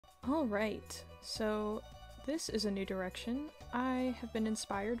Alright, so this is a new direction. I have been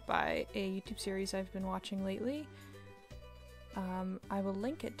inspired by a YouTube series I've been watching lately. I will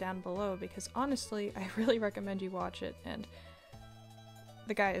link it down below because honestly, I really recommend you watch it, and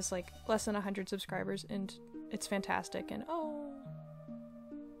the guy is like less than 100 subscribers and it's fantastic, and oh,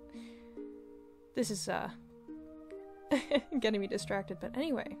 this is getting me distracted, but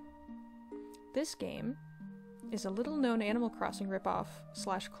anyway, this game is a little-known Animal Crossing ripoff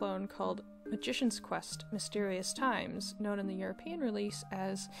slash clone called Magician's Quest Mysterious Times, known in the European release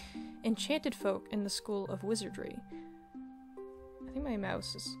as Enchanted Folk in the School of Wizardry. I think my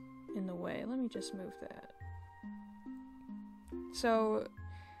mouse is in the way. Let me just move that. So,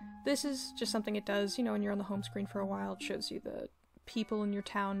 this is just something it does, you know, when you're on the home screen for a while, it shows you the people in your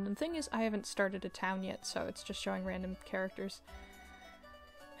town. And the thing is, I haven't started a town yet, so it's just showing random characters.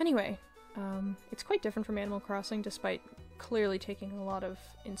 Anyway, it's quite different from Animal Crossing, despite clearly taking a lot of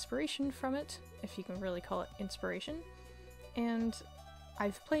inspiration from it, if you can really call it inspiration. And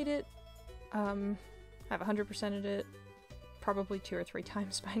I've played it, I've 100%ed it probably 2 or 3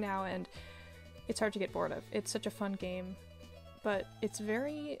 times by now, and it's hard to get bored of. It's such a fun game, but it's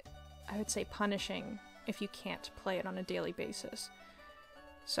very, I would say, punishing if you can't play it on a daily basis.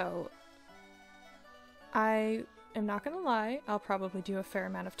 So, I am not gonna lie, I'll probably do a fair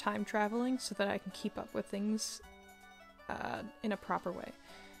amount of time traveling so that I can keep up with things in a proper way.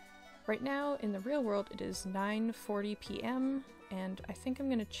 Right now, in the real world, it is 9:40 p.m., and I think I'm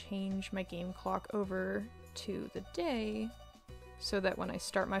gonna change my game clock over to the day so that when I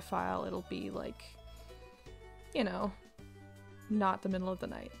start my file, it'll be like, you know, not the middle of the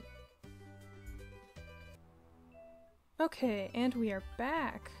night. Okay, and we are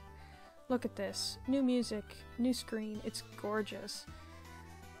back! Look at this. New music, new screen, it's gorgeous.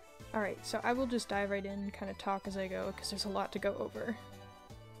 Alright, so I will just dive right in, kind of talk as I go, because there's a lot to go over.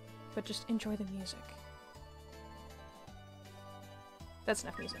 But just enjoy the music. That's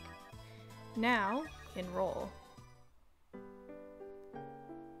enough music. Now, enroll.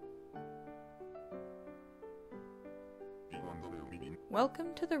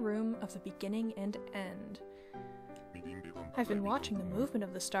 Welcome to the room of the beginning and end. I've been watching the movement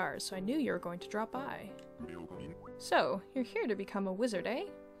of the stars, so I knew you were going to drop by. So, you're here to become a wizard, eh?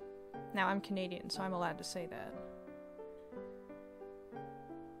 Now, I'm Canadian, so I'm allowed to say that.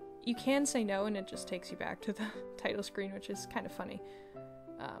 You can say no, and it just takes you back to the title screen, which is kind of funny.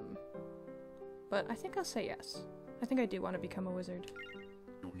 But I think I'll say yes. I think I do want to become a wizard.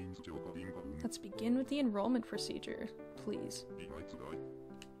 Let's begin with the enrollment procedure, please.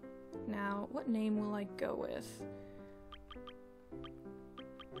 Now, what name will I go with?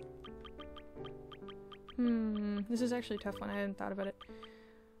 This is actually a tough one. I hadn't thought about it.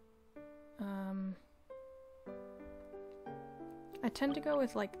 I tend to go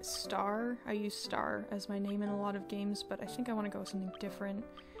with, like, Star. I use Star as my name in a lot of games, but I think I want to go with something different.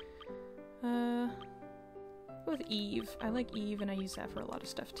 Go with Eve. I like Eve, and I use that for a lot of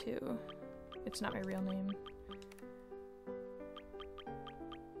stuff, too. It's not my real name.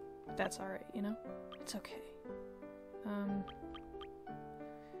 But that's alright, you know? It's okay.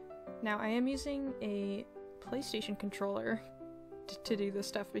 Now, I am using a PlayStation controller to do this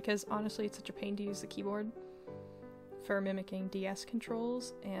stuff because, honestly, it's such a pain to use the keyboard for mimicking DS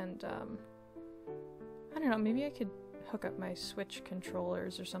controls, and, I don't know, maybe I could hook up my Switch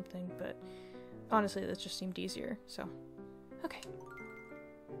controllers or something, but honestly, that just seemed easier, so, okay.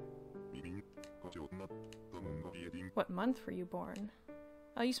 What month were you born?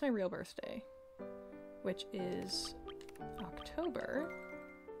 I'll use my real birthday, which is October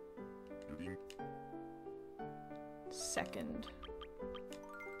 2nd.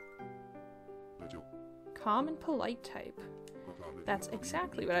 Calm and polite type. That's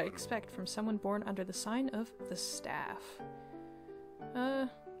exactly what I expect from someone born under the sign of the Staff. I'm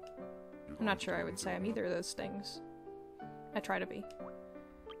not sure I would say I'm either of those things. I try to be.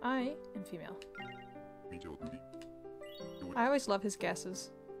 I am female. I always love his guesses.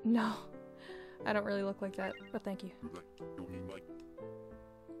 No, I don't really look like that, but thank you.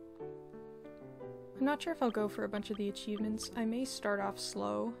 I'm not sure if I'll go for a bunch of the achievements. I may start off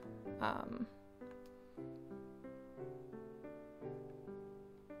slow.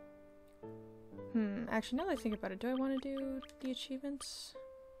 Actually, now that I think about it, do I want to do the achievements?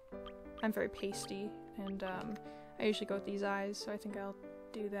 I'm very pasty, and I usually go with these eyes, so I think I'll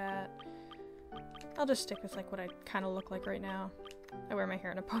do that. I'll just stick with like what I kind of look like right now. I wear my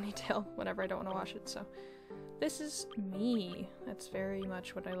hair in a ponytail whenever I don't want to wash it, so this is me. That's very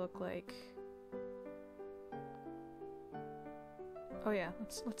much what I look like. Oh yeah,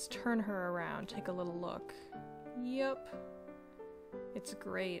 let's turn her around, take a little look. Yup. It's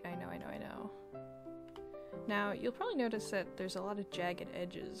great. I know, I know, I know. Now, you'll probably notice that there's a lot of jagged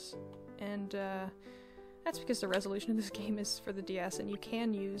edges, and that's because the resolution of this game is for the DS, and you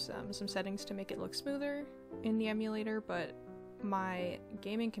can use some settings to make it look smoother in the emulator, but my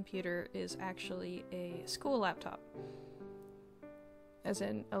gaming computer is actually a school laptop. As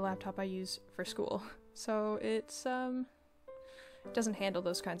in, a laptop I use for school. So it's, it doesn't handle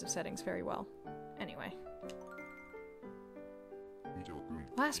those kinds of settings very well. Anyway.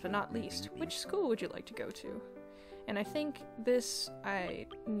 Last but not least, which school would you like to go to? And I think this, I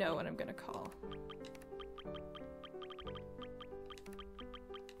know what I'm gonna call.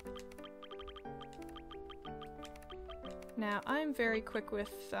 Now, I'm very quick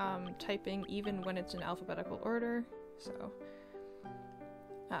with typing even when it's in alphabetical order, so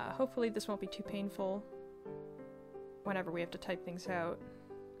hopefully this won't be too painful whenever we have to type things out.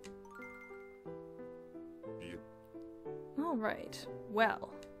 Alright,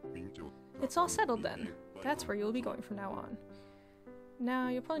 well, it's all settled then. That's where you'll be going from now on. Now,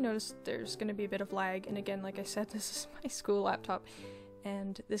 you'll probably notice there's going to be a bit of lag, and again, like I said, this is my school laptop,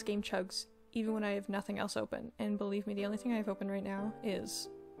 and this game chugs even when I have nothing else open. And believe me, the only thing I have open right now is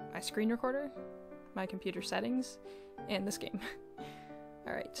my screen recorder, my computer settings, and this game.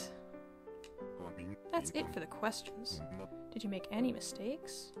 Alright. That's it for the questions. Did you make any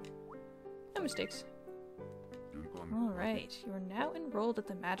mistakes? No mistakes. Alright, you are now enrolled at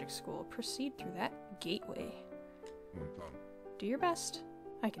the magic school. Proceed through that gateway. Do your best.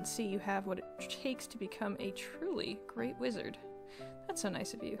 I can see you have what it takes to become a truly great wizard. That's so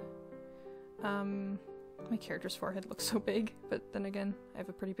nice of you. My character's forehead looks so big, but then again, I have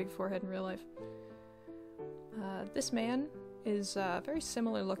a pretty big forehead in real life. This man is very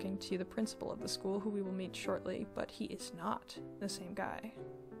similar looking to the principal of the school, who we will meet shortly, but he is not the same guy.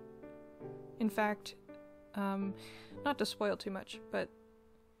 In fact, not to spoil too much, but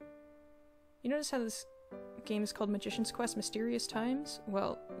you notice how this game is called Magician's Quest Mysterious Times?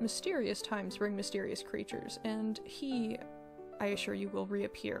 Well, mysterious times bring mysterious creatures, and he, I assure you, will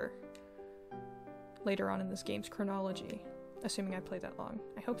reappear later on in this game's chronology, assuming I play that long.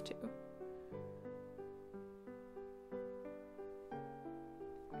 I hope to.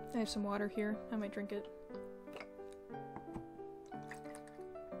 I have some water here. I might drink it.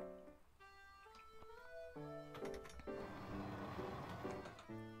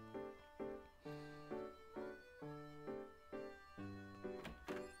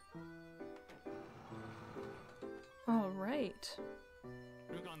 Alright.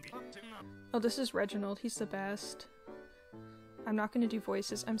 Oh, this is Reginald. He's the best. I'm not going to do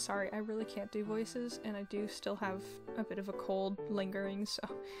voices. I'm sorry, I really can't do voices, and I do still have a bit of a cold lingering, so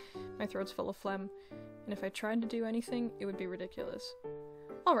my throat's full of phlegm. And if I tried to do anything, it would be ridiculous.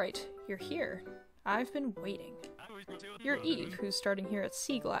 Alright, you're here. I've been waiting. You're Eve, who's starting here at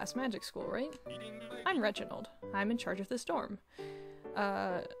Sea Glass Magic School, right? I'm Reginald. I'm in charge of this dorm.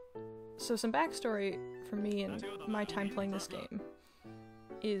 So some backstory for me and my time playing this game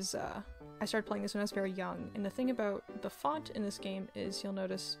is, I started playing this when I was very young, and the thing about the font in this game is you'll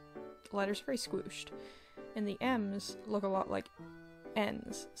notice the letters are very squooshed, and the M's look a lot like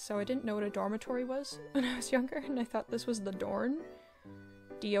N's, so I didn't know what a dormitory was when I was younger, and I thought this was the Dorn,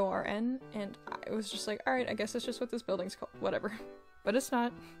 D-O-R-N, and I was just like, alright, I guess that's just what this building's called, whatever. But it's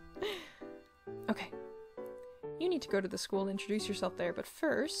not. Okay. You need to go to the school and introduce yourself there, but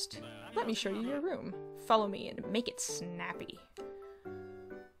first, let me show you your room. Follow me and make it snappy.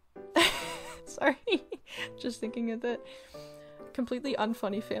 Sorry, just thinking of that completely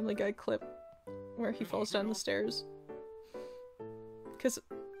unfunny Family Guy clip where he falls down the stairs. Because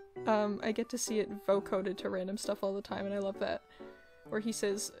I get to see it vocoded to random stuff all the time, and I love that. Where he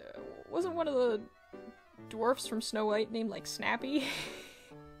says, wasn't one of the dwarfs from Snow White named like Snappy?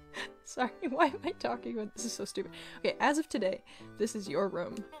 Sorry, why am I talking about this? Is so stupid. Okay, as of today, this is your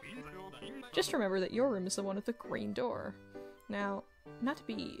room. Just remember that your room is the one with the green door. Now, not to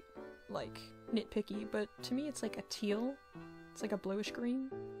be, like, nitpicky, but to me it's like a teal. It's like a bluish green.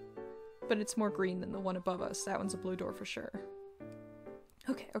 But it's more green than the one above us. That one's a blue door for sure.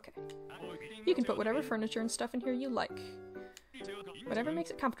 Okay, okay. You can put whatever furniture and stuff in here you like. Whatever makes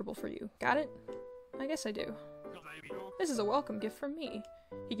it comfortable for you. Got it? I guess I do. This is a welcome gift from me.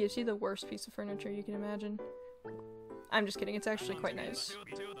 He gives you the worst piece of furniture you can imagine. I'm just kidding, it's actually quite nice.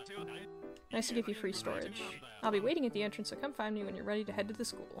 Nice to give you free storage. I'll be waiting at the entrance, so come find me when you're ready to head to the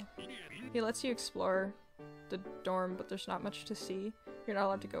school. He lets you explore the dorm, but there's not much to see. You're not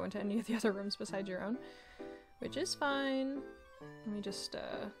allowed to go into any of the other rooms besides your own, which is fine. Let me just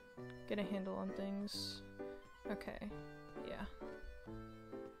get a handle on things. Okay, yeah.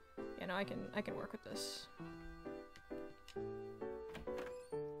 Yeah, no, I can work with this.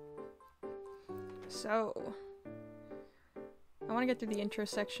 So, I want to get through the intro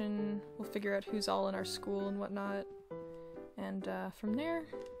section. We'll figure out who's all in our school and whatnot. And from there,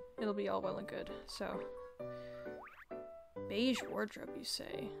 it'll be all well and good. So, beige wardrobe, you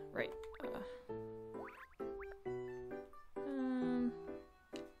say? Right.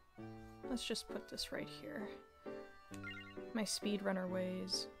 Let's just put this right here. My speedrunner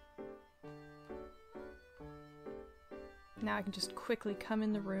ways. Now I can just quickly come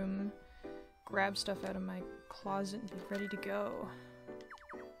in the room, grab stuff out of my closet, and be ready to go.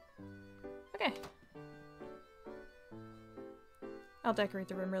 Okay. I'll decorate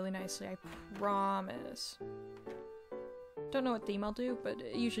the room really nicely, I promise. Don't know what theme I'll do, but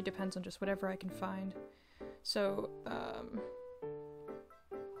it usually depends on just whatever I can find. So,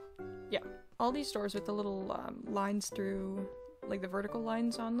 yeah. All these doors with the little lines through, like the vertical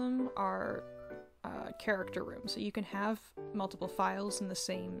lines on them, are character rooms. So you can have multiple files in the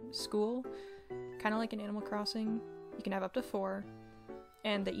same school, kind of like in Animal Crossing. You can have up to 4,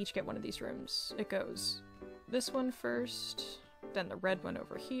 and they each get one of these rooms. It goes this one first, then the red one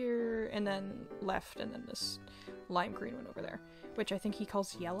over here, and then left, and then this lime green one over there, which I think he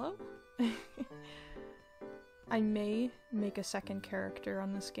calls yellow. I may make a second character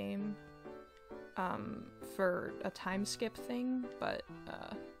on this game for a time skip thing, but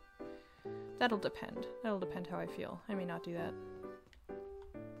that'll depend. That'll depend how I feel. I may not do that.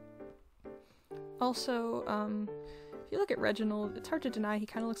 Also, if you look at Reginald, it's hard to deny he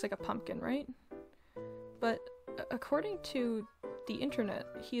kind of looks like a pumpkin, right? But according to the internet,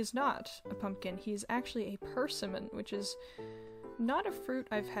 he is not a pumpkin. He is actually a persimmon, which is not a fruit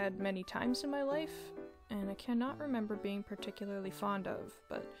I've had many times in my life, and I cannot remember being particularly fond of,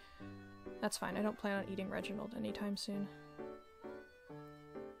 but that's fine. I don't plan on eating Reginald anytime soon.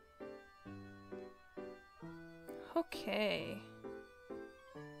 Okay.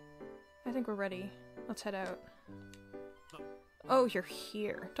 I think we're ready. Let's head out. Oh, you're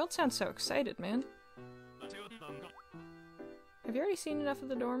here. Don't sound so excited, man. Have you already seen enough of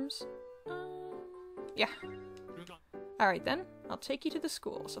the dorms? Yeah. Alright then, I'll take you to the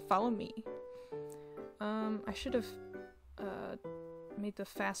school, so follow me. I should have made the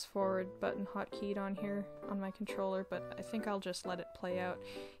fast forward button hotkeyed on here on my controller, but I think I'll just let it play out.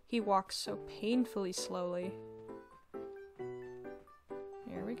 He walks so painfully slowly.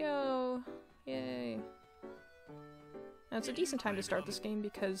 Here we go. Yay. Now it's a decent time to start this game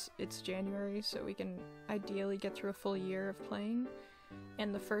because it's January, so we can ideally get through a full year of playing,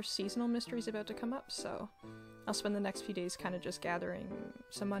 and the first seasonal mystery is about to come up, so I'll spend the next few days kind of just gathering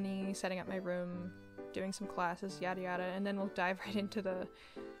some money, setting up my room, doing some classes, yada yada, and then we'll dive right into the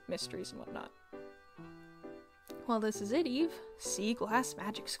mysteries and whatnot. Well, this is it, Eve. Sea Glass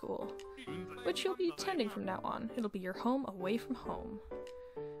Magic School, which you'll be attending from now on. It'll be your home away from home.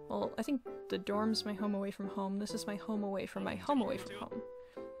 Well, I think the dorm's my home away from home. This is my home away from my home away from home.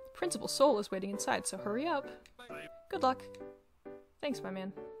 Principal Soul is waiting inside, so hurry up. Good luck. Thanks, my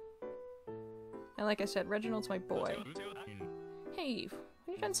man. And like I said, Reginald's my boy. Hey, Eve.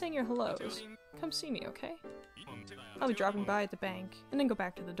 When you're done saying your hellos, come see me, okay? I'll be dropping by at the bank, and then go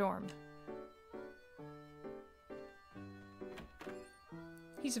back to the dorm.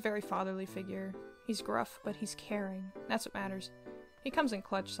 He's a very fatherly figure. He's gruff, but he's caring. That's what matters. He comes in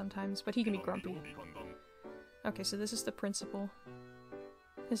clutch sometimes, but he can be grumpy. Okay, so this is the principal.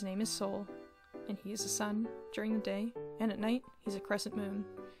 His name is Soul, and he is a sun during the day, and at night, he's a crescent moon.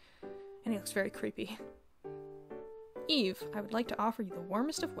 And he looks very creepy. Eve, I would like to offer you the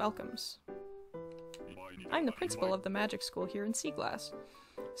warmest of welcomes. I'm the principal of the magic school here in Sea Glass.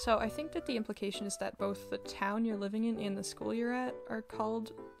 So I think that the implication is that both the town you're living in and the school you're at are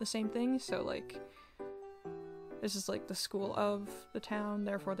called the same thing, so like, this is like the school of the town,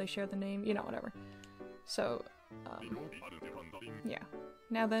 therefore they share the name, you know, whatever. So, yeah.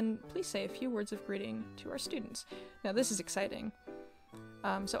 Now then, please say a few words of greeting to our students. Now this is exciting.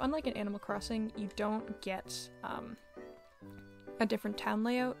 So unlike in Animal Crossing, you don't get a different town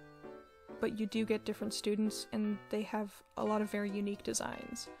layout, but you do get different students, and they have a lot of very unique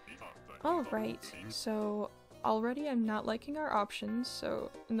designs. Alright, so already I'm not liking our options.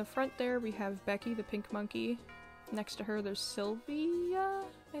 So in the front there we have Becky, the pink monkey. Next to her there's Sylvia,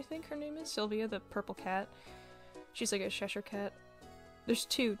 I think her name is. Sylvia, the purple cat. She's like a Cheshire cat. There's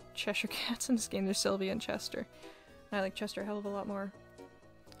 2 Cheshire cats in this game. There's Sylvia and Chester. I like Chester a hell of a lot more.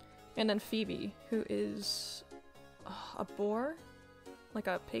 And then Phoebe, who is a boar? Like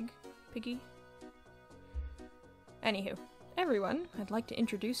a piggy? Anywho, everyone, I'd like to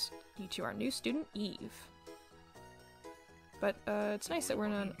introduce you to our new student, Eve. But it's nice that we're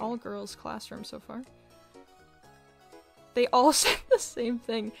in an all-girls classroom so far. They all say the same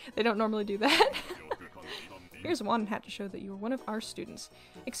thing. They don't normally do that. Here's a wand and hat to show that you are one of our students.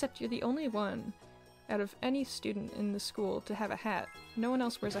 Except you're the only one out of any student in the school to have a hat. No one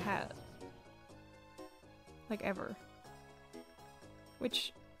else wears a hat. Like, ever.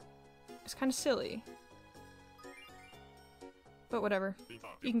 Which is kind of silly. But whatever.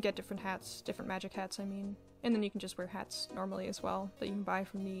 You can get different hats, different magic hats, I mean. And then you can just wear hats normally as well, that you can buy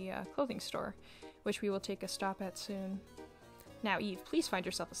from the clothing store, which we will take a stop at soon. Now, Eve, please find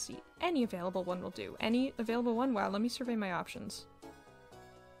yourself a seat. Any available one will do. Any available one? Wow, let me survey my options.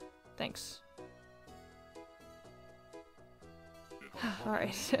 Thanks.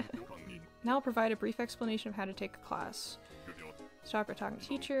 Alright. Now I'll provide a brief explanation of how to take a class. Start by talking to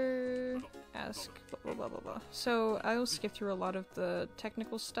teacher, ask blah blah blah blah blah. So I'll skip through a lot of the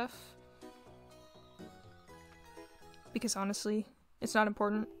technical stuff. Because honestly, it's not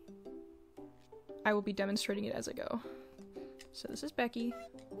important. I will be demonstrating it as I go. So this is Becky.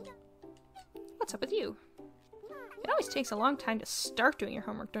 What's up with you? It always takes a long time to start doing your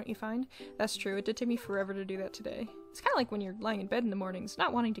homework, don't you find? That's true, it did take me forever to do that today. It's kind of like when you're lying in bed in the mornings,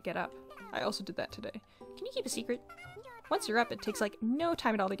 not wanting to get up. I also did that today. Can you keep a secret? Once you're up, it takes like no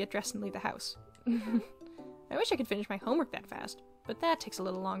time at all to get dressed and leave the house. I wish I could finish my homework that fast, but that takes a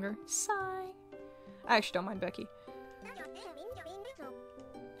little longer. Sigh. I actually don't mind Becky.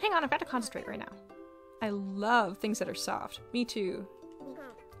 Hang on, I've got to concentrate right now. I love things that are soft. Me too.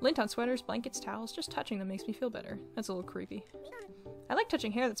 Lint on sweaters, blankets, towels, just touching them makes me feel better. That's a little creepy. I like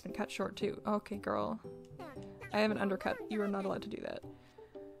touching hair that's been cut short too. Okay, girl. I have an undercut. You are not allowed to do that.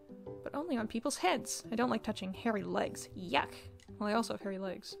 But only on people's heads. I don't like touching hairy legs. Yuck. Well, I also have hairy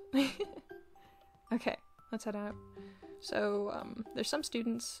legs. Okay, let's head out. So, there's some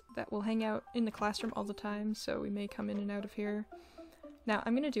students that will hang out in the classroom all the time, so we may come in and out of here. Now,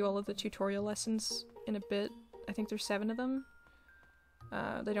 I'm gonna do all of the tutorial lessons in a bit. I think there's 7 of them.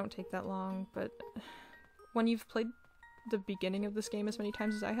 They don't take that long, but when you've played the beginning of this game as many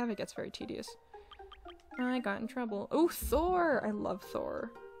times as I have, it gets very tedious. I got in trouble. Oh, Thor! I love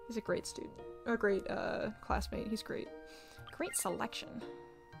Thor. He's a great student. Or a great, classmate. He's great. Great selection.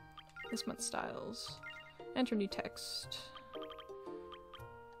 This month's styles. Enter new text.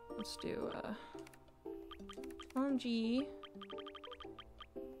 Let's do, OMG.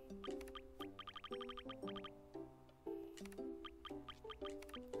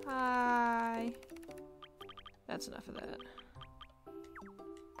 Hi. That's enough of that.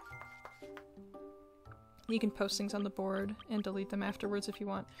 You can post things on the board and delete them afterwards if you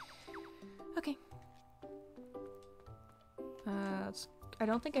want. Okay. I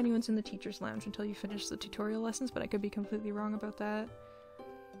don't think anyone's in the teacher's lounge until you finish the tutorial lessons, but I could be completely wrong about that.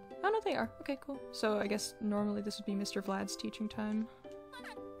 Oh no, they are. Okay, cool. So I guess normally this would be Mr. Vlad's teaching time.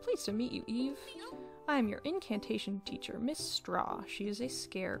 Pleased to meet you, Eve. I am your incantation teacher, Miss Straw. She is a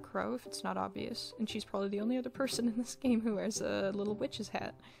scarecrow, if it's not obvious, and she's probably the only other person in this game who wears a little witch's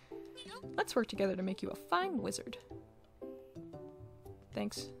hat. Let's work together to make you a fine wizard.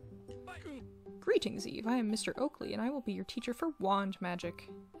 Thanks. Greetings, Eve. I am Mr. Oakley, and I will be your teacher for wand magic,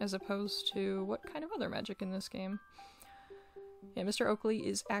 as opposed to what kind of other magic in this game. Yeah, Mr. Oakley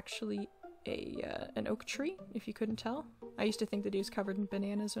is actually an oak tree, if you couldn't tell. I used to think that he was covered in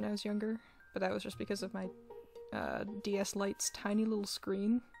bananas when I was younger, but that was just because of my DS Lite's tiny little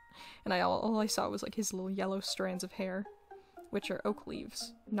screen, and all I saw was like his little yellow strands of hair, which are oak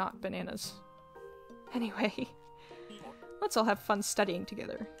leaves, not bananas. Anyway, let's all have fun studying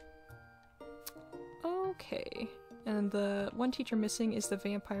together. Okay, and the one teacher missing is the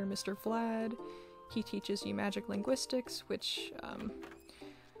vampire Mr. Vlad. He teaches you magic linguistics, which,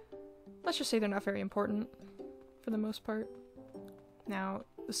 let's just say they're not very important, for the most part. Now,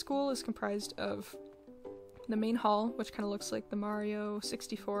 the school is comprised of the main hall, which kind of looks like the Mario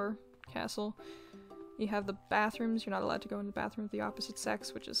 64 castle. You have the bathrooms. You're not allowed to go in the bathroom of the opposite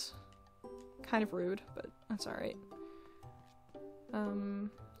sex, which is kind of rude, but that's alright.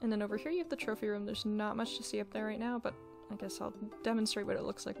 And then over here you have the trophy room. There's not much to see up there right now, but I guess I'll demonstrate what it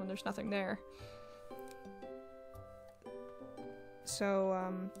looks like when there's nothing there.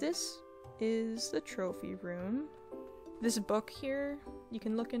 So, this is the trophy room. This book here, you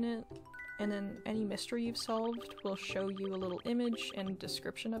can look in it, and then any mystery you've solved will show you a little image and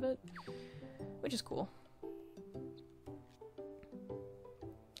description of it, which is cool.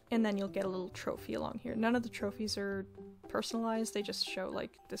 And then you'll get a little trophy along here. None of the trophies are personalized, they just show,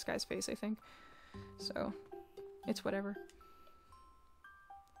 like, this guy's face, I think. So, it's whatever.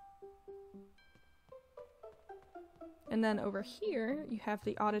 And then over here, you have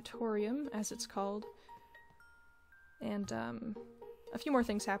the auditorium, as it's called. And, a few more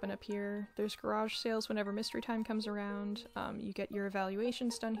things happen up here. There's garage sales whenever mystery time comes around. You get your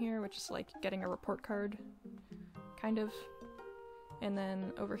evaluations done here, which is like getting a report card kind of. And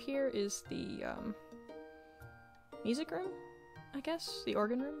then over here is the music room, I guess? The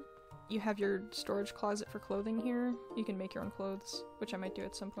organ room? You have your storage closet for clothing here. You can make your own clothes, which I might do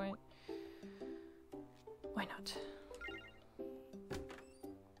at some point. Why not?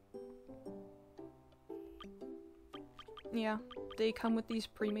 Yeah, they come with these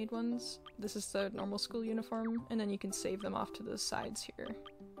pre-made ones. This is the normal school uniform, and then you can save them off to the sides here,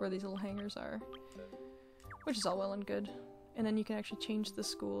 where these little hangers are. Which is all well and good. And then you can actually change the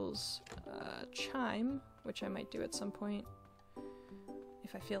school's chime, which I might do at some point,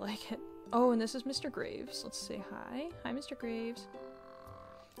 if I feel like it. Oh, and this is Mr. Graves. Let's say hi. Hi, Mr. Graves.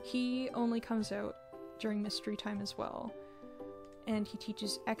 He only comes out during mystery time as well. And he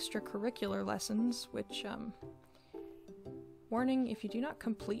teaches extracurricular lessons, which, warning, if you do not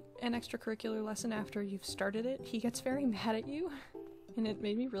complete an extracurricular lesson after you've started it, he gets very mad at you. And it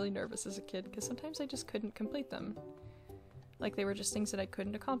made me really nervous as a kid, because sometimes I just couldn't complete them. Like, they were just things that I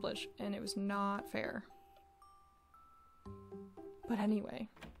couldn't accomplish, and it was not fair. But anyway,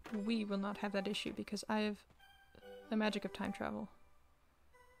 we will not have that issue, because I have the magic of time travel.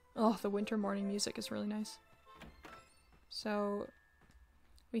 Oh, the winter morning music is really nice. So,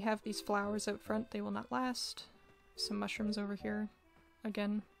 we have these flowers out front, they will not last. Some mushrooms over here,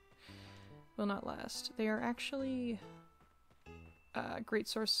 again, will not last. They are actually a great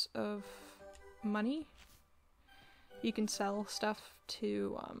source of money. You can sell stuff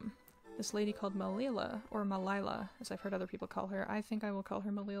to this lady called Malila, or Malila, as I've heard other people call her. I think I will call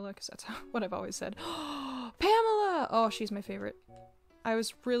her Malila, because that's what I've always said. Pamela! Oh, she's my favorite. I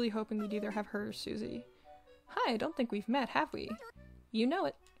was really hoping we'd either have her or Susie. Hi, I don't think we've met, have we? You know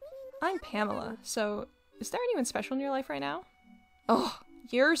it. I'm Pamela, so is there anyone special in your life right now? Oh,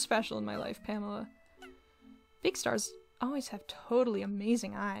 you're special in my life, Pamela. Big stars always have totally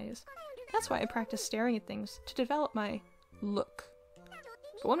amazing eyes. That's why I practice staring at things, to develop my look.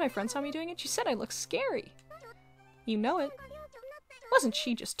 But when my friend saw me doing it, she said I look scary. You know it. Wasn't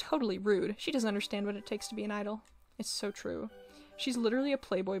she just totally rude? She doesn't understand what it takes to be an idol. It's so true. She's literally a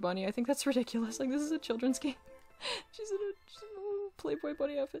Playboy bunny. I think that's ridiculous. Like, this is a children's game. She's in a Playboy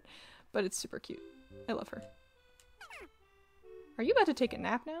bunny outfit. But it's super cute. I love her. Are you about to take a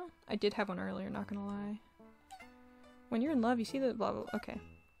nap now? I did have one earlier, not gonna lie. When you're in love, you see the blah blah. Okay.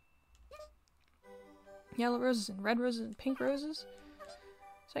 Yellow roses and red roses and pink roses.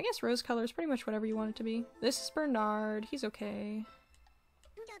 So I guess rose color is pretty much whatever you want it to be. This is Bernard. He's okay.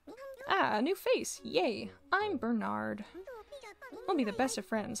 Ah, a new face. Yay. I'm Bernard. We'll be the best of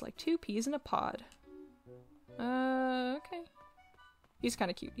friends, like two peas in a pod. Okay. He's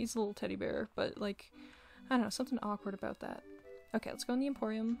kind of cute. He's a little teddy bear, but like, I don't know, something awkward about that. Okay, let's go in the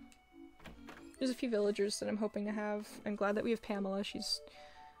Emporium. There's a few villagers that I'm hoping to have. I'm glad that we have Pamela. She's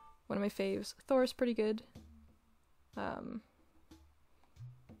one of my faves. Thor's pretty good.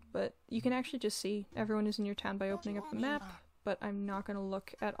 But you can actually just see everyone who's in your town by opening up the map, but I'm not going to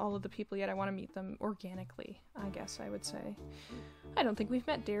look at all of the people yet. I want to meet them organically, I guess I would say. I don't think we've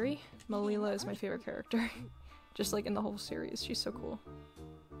met Derry. Malila is my favorite character. Just like in the whole series. She's so cool.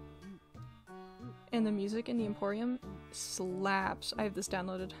 And the music in the Emporium slaps. I have this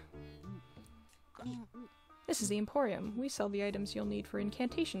downloaded. This is the Emporium. We sell the items you'll need for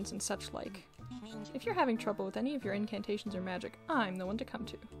incantations and such like. If you're having trouble with any of your incantations or magic, I'm the one to come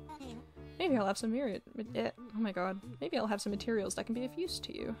to. Maybe I'll have some oh my god. Maybe I'll have some materials that can be of use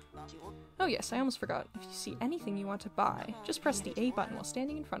to you. Oh yes, I almost forgot. If you see anything you want to buy, just press the A button while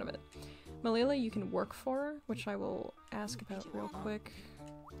standing in front of it. Malila, you can work for her, which I will ask about real quick.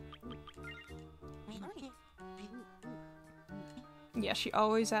 Yeah, she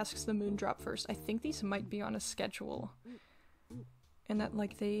always asks the moon drop first. I think these might be on a schedule. And that,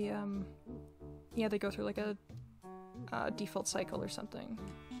 like, they, yeah, they go through, like, a default cycle or something.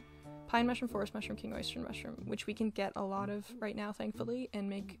 Pine mushroom, forest mushroom, king oyster mushroom, which we can get a lot of right now, thankfully, and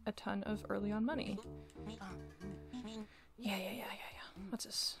make a ton of early on money. Yeah. What's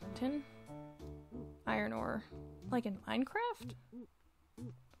this? Tin? Iron ore. Like in Minecraft?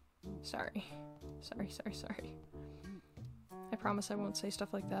 Sorry. I promise I won't say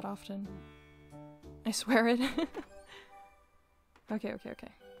stuff like that often. I swear it. Okay.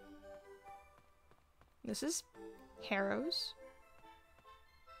 This is Harrow's.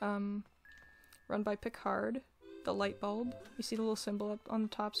 Run by Picard. The light bulb. You see the little symbol up on the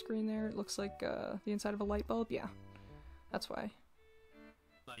top screen there? It looks like the inside of a light bulb? Yeah. That's why.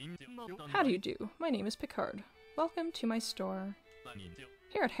 How do you do? My name is Picard. Welcome to my store.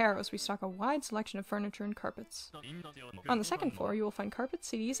 Here at Harrow's, we stock a wide selection of furniture and carpets. On the second floor, you will find carpets,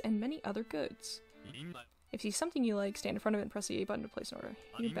 CDs, and many other goods. If you see something you like, stand in front of it and press the A button to place an order.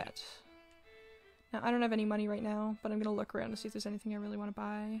 You bet. Now, I don't have any money right now, but I'm gonna look around to see if there's anything I really want to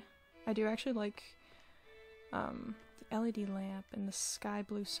buy. I do actually like the LED lamp and the sky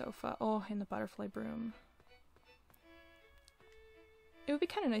blue sofa. Oh, and the butterfly broom. It would be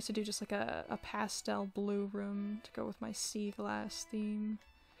kind of nice to do just like a pastel blue room to go with my sea glass theme.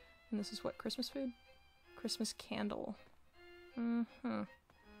 And this is what, Christmas food? Christmas candle. Mm-hmm.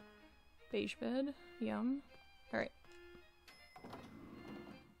 Beige bed. Yum. Alright.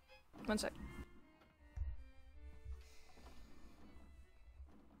 One sec.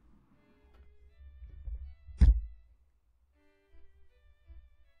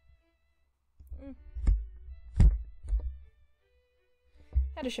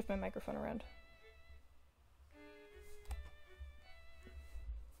 Had to shift my microphone around.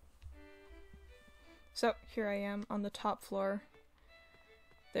 So, here I am on the top floor.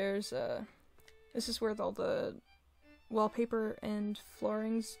 There's, this is where all the wallpaper and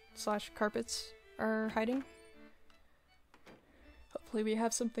floorings / carpets are hiding. Hopefully we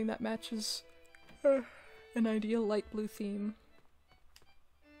have something that matches an ideal light blue theme.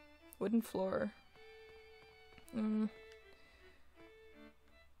 Wooden floor.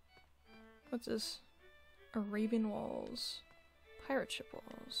 What's this? Arabian walls. Pirate ship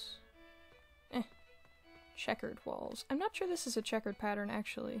walls. Checkered walls. I'm not sure this is a checkered pattern,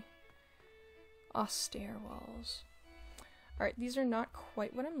 actually. Austere walls. Alright, these are not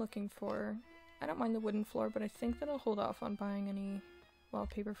quite what I'm looking for. I don't mind the wooden floor, but I think that I'll hold off on buying any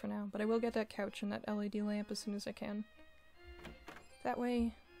wallpaper for now. But I will get that couch and that LED lamp as soon as I can. That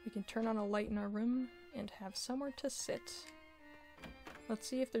way, we can turn on a light in our room and have somewhere to sit. Let's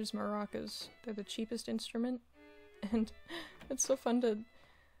see if there's maracas. They're the cheapest instrument, and it's so fun to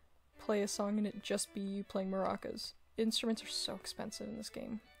play a song and it just be you playing maracas. Instruments are so expensive in this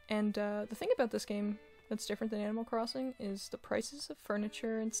game. And the thing about this game that's different than Animal Crossing is the prices of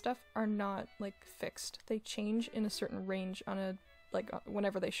furniture and stuff are not, like, fixed. They change in a certain range on a,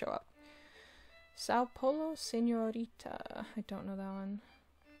 whenever they show up. Sao Paulo Senorita. I don't know that one.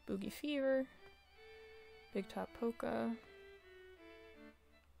 Boogie Fever. Big Top Polka.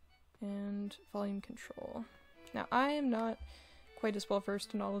 And volume control. Now, I am not quite as well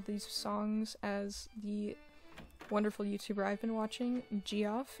versed in all of these songs as the wonderful YouTuber I've been watching,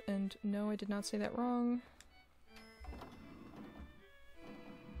 Geoff, and no, I did not say that wrong.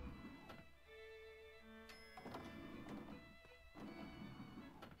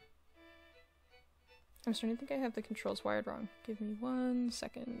 I'm starting to think I have the controls wired wrong. Give me 1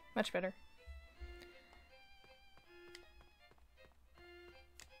 second. Much better.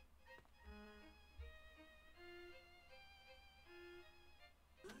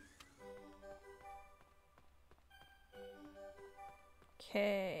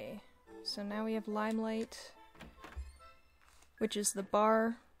 Okay, so now we have Limelight, which is the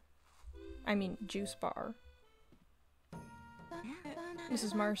bar, juice bar. This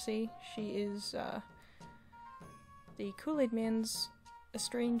is Marcy. She is, the Kool-Aid Man's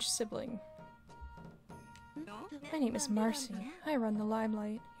estranged sibling. My name is Marcy. I run the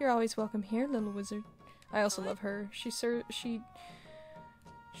Limelight. You're always welcome here, little wizard. I also love her. She serves, she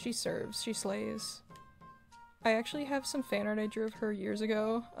slays. I actually have some fan art I drew of her years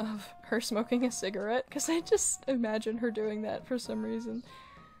ago of her smoking a cigarette, because I just imagine her doing that for some reason.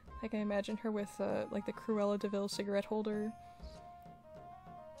 Like, I imagine her with, like, the Cruella de Vil cigarette holder.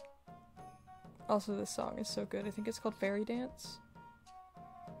 Also, this song is so good. I think it's called Fairy Dance.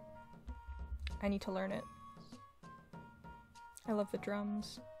 I need to learn it. I love the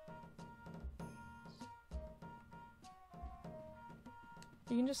drums.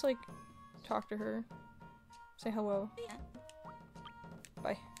 You can just, like, talk to her. Say hello.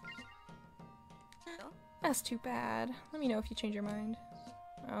 Bye. That's too bad. Let me know if you change your mind.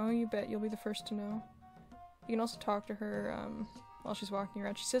 Oh, you bet you'll be the first to know. You can also talk to her while she's walking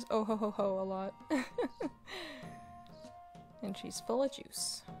around. She says oh ho ho ho a lot. And she's full of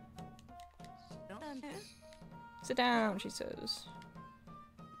juice. Sit down, she says.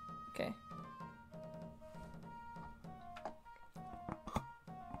 Okay.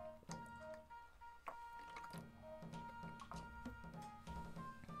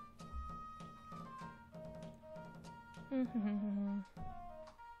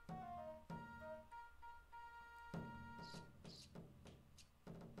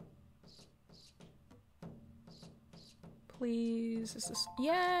 Please, is this—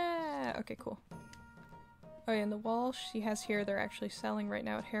 yeah! Okay, cool. Oh yeah, and the wall she has here, they're actually selling right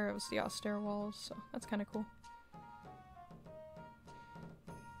now at Harrow's, the austere walls, so that's kind of cool.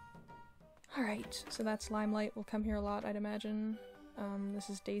 Alright, so that's Limelight. Will come here a lot, I'd imagine. This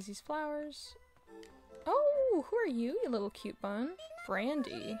is Daisy's Flowers. Oh, who are you, you little cute bun?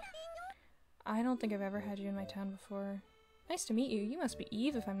 Brandy. I don't think I've ever had you in my town before. Nice to meet you. You must be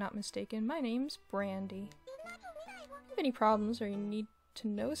Eve if I'm not mistaken. My name's Brandy. If you have any problems or you need to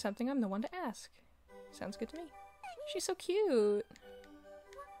know something, I'm the one to ask. Sounds good to me. She's so cute.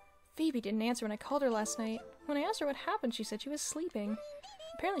 Phoebe didn't answer when I called her last night. When I asked her what happened, she said she was sleeping.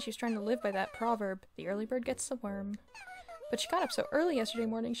 Apparently she was trying to live by that proverb, the early bird gets the worm. But she got up so early yesterday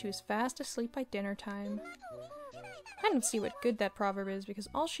morning she was fast asleep by dinner time. I don't see what good that proverb is because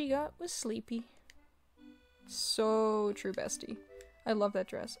all she got was sleepy. So true, bestie. I love that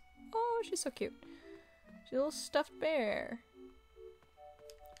dress. Oh, she's so cute. She's a little stuffed bear.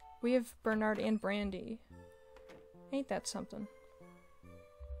 We have Bernard and Brandy. Ain't that something?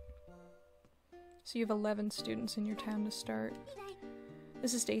 So you have 11 students in your town to start.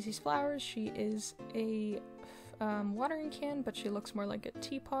 This is Daisy's Flowers. She is a watering can, but she looks more like a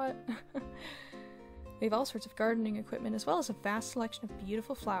teapot. We have all sorts of gardening equipment, as well as a vast selection of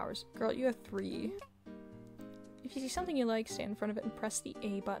beautiful flowers. Girl, you have 3. If you see something you like, stand in front of it and press the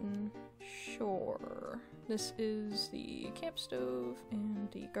A button. Sure. This is the camp stove and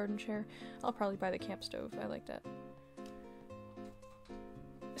the garden chair. I'll probably buy the camp stove. I like that.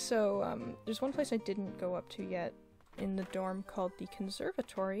 So, there's one place I didn't go up to yet in the dorm called the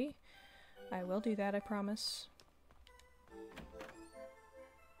conservatory. I will do that, I promise.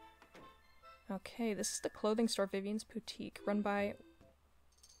 Okay, this is the clothing store Vivian's Boutique, run by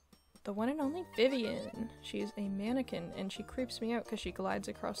the one and only Vivian. She is a mannequin, and she creeps me out because she glides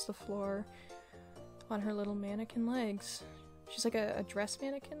across the floor on her little mannequin legs. She's like a dress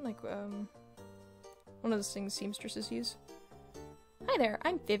mannequin, like one of those things seamstresses use. Hi there,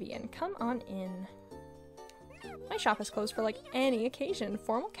 I'm Vivian. Come on in. My shop is closed for like any occasion,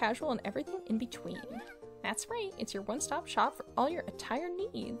 formal, casual, and everything in between. That's right, it's your one-stop shop for all your attire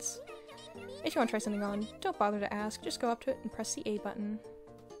needs. If you want to try something on, don't bother to ask, just go up to it and press the A button.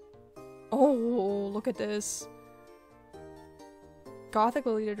 Oh, look at this. Gothic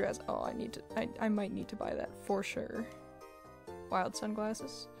Lolita dress. Oh, I might need to buy that for sure. Wild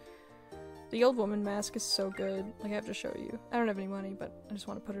sunglasses. The old woman mask is so good. Like, I have to show you. I don't have any money, but I just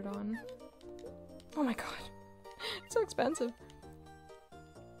want to put it on. Oh my god. It's so expensive.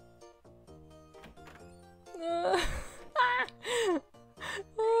 Oh,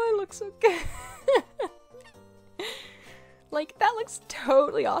 I look so good. Like, that looks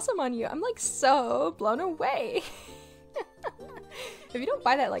totally awesome on you. I'm like so blown away. If you don't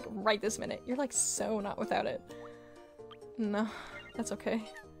buy that like right this minute, you're like so not without it. No, that's okay.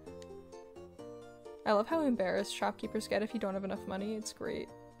 I love how embarrassed shopkeepers get if you don't have enough money. It's great.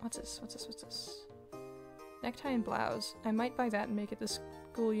 What's this? What's this? What's this? Necktie and blouse. I might buy that and make it the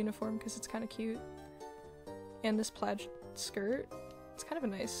school uniform because it's kind of cute. And this plaid skirt. It's kind of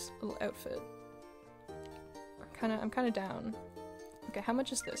a nice little outfit. I'm kind of down. Okay, how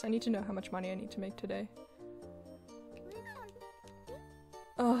much is this? I need to know how much money I need to make today.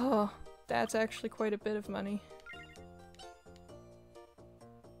 Oh, that's actually quite a bit of money.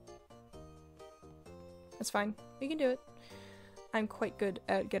 That's fine. We can do it. I'm quite good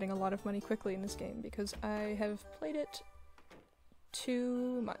at getting a lot of money quickly in this game because I have played it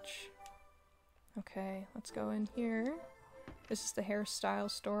too much. Okay, let's go in here. This is the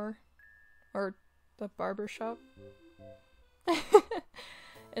hairstyle store. Or the barber shop.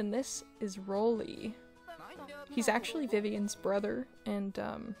 And this is Rolly. He's actually Vivian's brother, and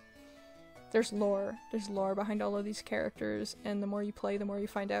there's lore. There's lore behind all of these characters, and the more you play, the more you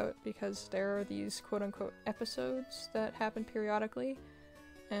find out, because there are these quote-unquote episodes that happen periodically,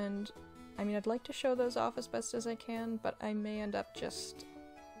 and I mean, I'd like to show those off as best as I can, but I may end up just,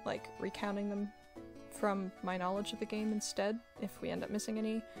 like, recounting them from my knowledge of the game instead, if we end up missing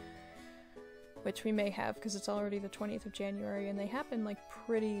any. Which we may have, because it's already the 20th of January, and they happen, like,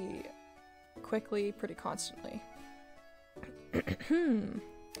 pretty quickly, pretty constantly.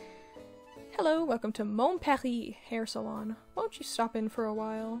 Hello, welcome to Mon Paris Hair Salon. Won't you stop in for a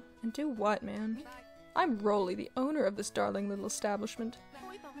while? And do what, man? I'm Rolly, the owner of this darling little establishment.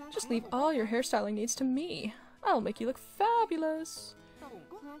 Just leave all your hairstyling needs to me. I'll make you look fabulous.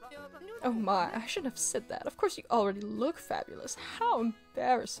 Oh my, I shouldn't have said that. Of course you already look fabulous. How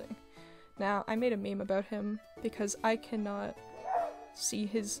embarrassing. Now, I made a meme about him because I cannot see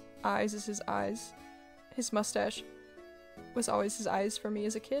his eyes as his eyes. His mustache was always his eyes for me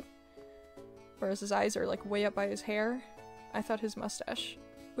as a kid. Whereas his eyes are like way up by his hair. I thought his mustache,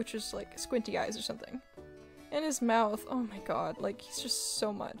 which was like squinty eyes or something. And his mouth, oh my god, like he's just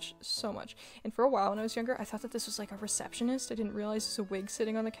so much, so much. And for a while when I was younger, I thought that this was like a receptionist. I didn't realize it was a wig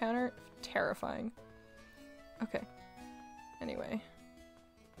sitting on the counter. Terrifying. Okay. Anyway.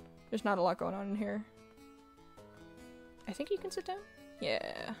 There's not a lot going on in here. I think you can sit down?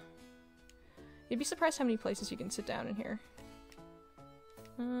 Yeah. You'd be surprised how many places you can sit down in here.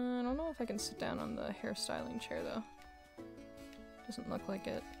 I don't know if I can sit down on the hairstyling chair though. Doesn't look like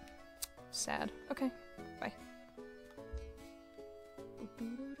it. Sad. Okay, bye.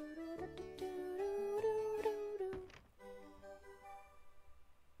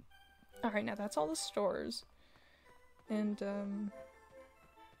 Alright, now that's all the stores. And,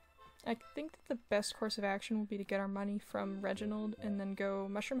 I think that the best course of action will be to get our money from Reginald and then go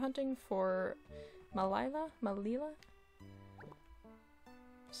mushroom hunting for Malila?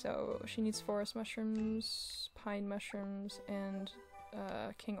 So, she needs forest mushrooms, pine mushrooms, and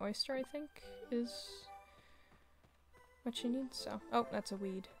king oyster, I think, is what she needs. So, oh, that's a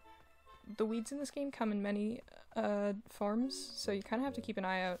weed. The weeds in this game come in many forms, so you kind of have to keep an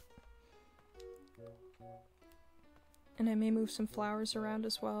eye out. And I may move some flowers around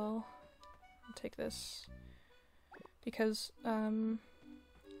as well. I'll take this. Because, some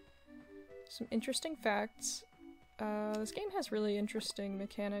interesting facts. This game has really interesting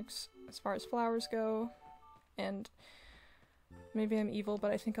mechanics as far as flowers go. And maybe I'm evil, but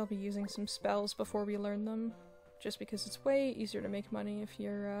I think I'll be using some spells before we learn them. Just because it's way easier to make money if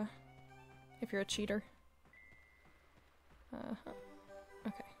you're a cheater.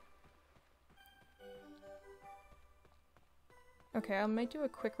 Okay. Okay, I might do a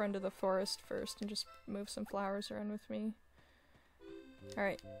quick run to the forest first and just move some flowers around with me.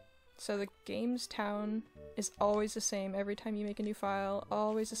 Alright, so the game's town is always the same every time you make a new file,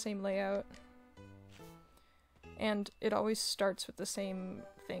 always the same layout. And it always starts with the same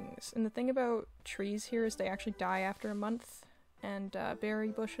things. And the thing about trees here is they actually die after a month, and berry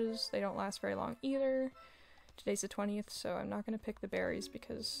bushes, they don't last very long either. Today's the 20th, so I'm not going to pick the berries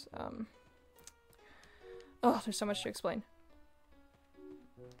because, oh, there's so much to explain.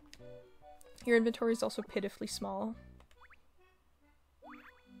 Your inventory is also pitifully small.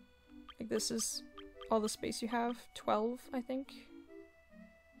 Like, this is all the space you have. 12, I think.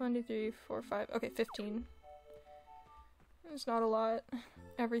 1, 2, 3, 4, 5. Okay, 15. It's not a lot.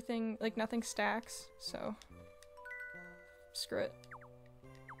 Everything, like, nothing stacks, so screw it.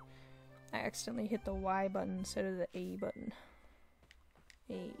 I accidentally hit the Y button instead of the A button.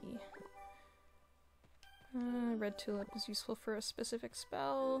 A. Red tulip is useful for a specific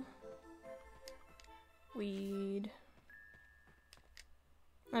spell. Weed.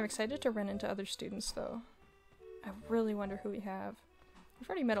 I'm excited to run into other students, though. I really wonder who we have. I've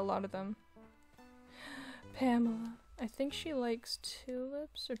already met a lot of them. Pamela. I think she likes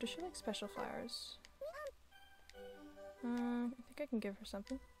tulips, or does she like special flowers? I think I can give her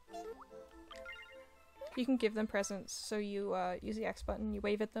something. You can give them presents, so you use the X button, you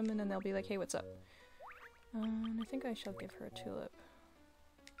wave at them, and then they'll be like, hey, what's up? And I think I shall give her a tulip.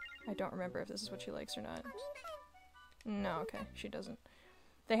 I don't remember if this is what she likes or not. No, okay, she doesn't.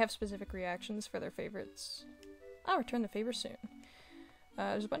 They have specific reactions for their favorites. I'll return the favor soon.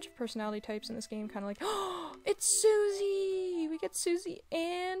 There's a bunch of personality types in this game, kind of like, oh, it's Susie! We get Susie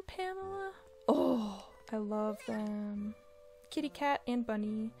and Pamela. Oh, I love them. Kitty Cat and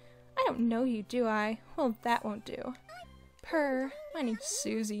Bunny. I don't know you, do I? Well, that won't do. Purr. My name's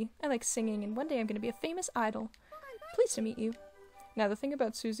Susie. I like singing, and one day I'm going to be a famous idol. Pleased to meet you. Now, the thing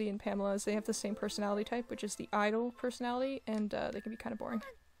about Susie and Pamela is they have the same personality type, which is the idol personality, and they can be kind of boring.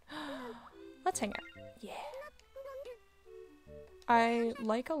 Let's hang out. Yeah. I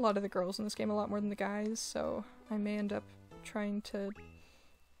like a lot of the girls in this game a lot more than the guys, so I may end up trying to...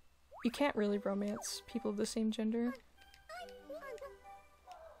 You can't really romance people of the same gender.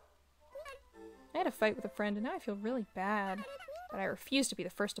 I had a fight with a friend and now I feel really bad, but I refuse to be the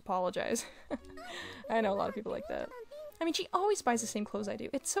first to apologize. I know a lot of people like that. I mean, she always buys the same clothes I do.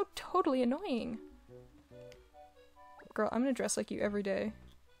 It's so totally annoying. Girl, I'm gonna dress like you every day.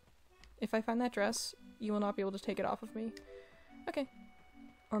 If I find that dress, you will not be able to take it off of me. Okay.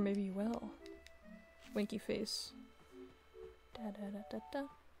 Or maybe you will. Winky face. Da da da da da.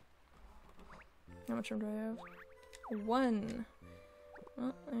 How much room do I have? 1.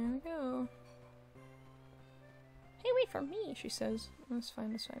 Oh, there we go. Hey, wait for me, she says. That's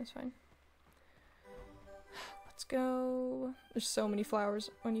fine, that's fine, that's fine. Let's go. There's so many flowers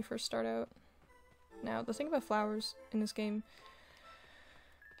when you first start out. Now, the thing about flowers in this game,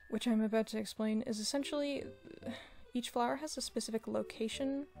 which I'm about to explain, is essentially each flower has a specific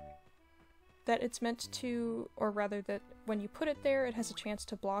location that it's meant to, or rather that when you put it there, it has a chance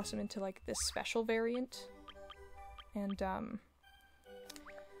to blossom into like this special variant. And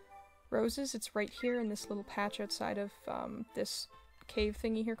roses, it's right here in this little patch outside of this cave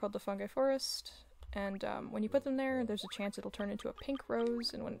thingy here called the Fungi Forest. And when you put them there, there's a chance it'll turn into a pink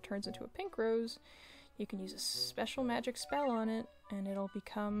rose, and when it turns into a pink rose, you can use a special magic spell on it, and it'll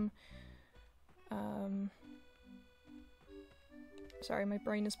become Sorry, my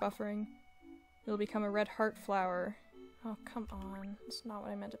brain is buffering. It'll become a red heart flower. Oh, come on. That's not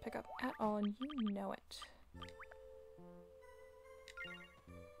what I meant to pick up at all, and you know it.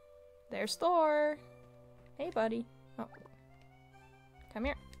 There's Thor! Hey, buddy. Oh. Come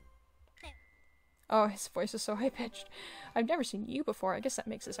here. Oh, his voice is so high-pitched. I've never seen you before. I guess that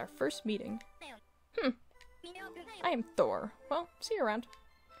makes this our first meeting. I am Thor. Well, see you around.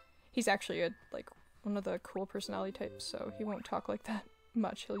 He's actually one of the cool personality types, so he won't talk like that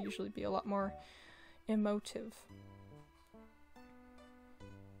much. He'll usually be a lot more emotive.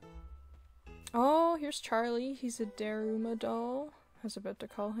 Oh, here's Charlie. He's a Daruma doll. I was about to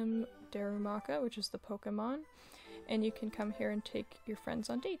call him Darumaka, which is the Pokemon. And you can come here and take your friends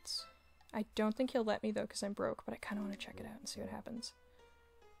on dates. I don't think he'll let me though, because I'm broke, but I kind of want to check it out and see what happens.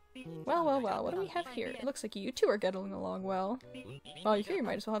 Well, well, well, what do we have here? It looks like you two are getting along well. Well, you figure you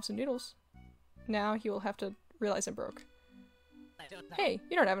might as well have some noodles. Now he will have to realize I'm broke. Hey,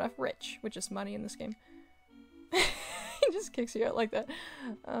 you don't have enough rich, which is money in this game. He just kicks you out like that.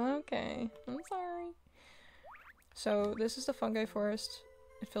 Okay, I'm sorry. So this is the fungi forest.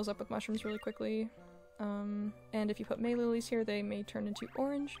 It fills up with mushrooms really quickly. And if you put May lilies here, they may turn into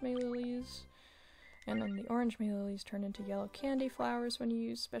orange May lilies. And then the orange May lilies turn into yellow candy flowers when you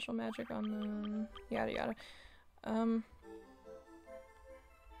use special magic on them. Yada yada.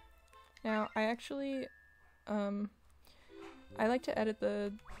 Now, I actually, I like to edit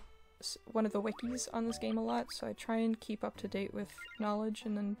one of the wikis on this game a lot, so I try and keep up to date with knowledge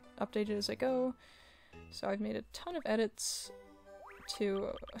and then update it as I go. So I've made a ton of edits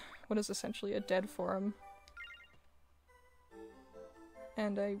to what is essentially a dead forum.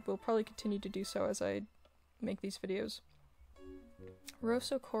 And I will probably continue to do so as I make these videos.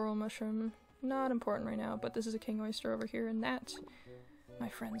 Rosso coral mushroom, not important right now, but this is a king oyster over here, and that, my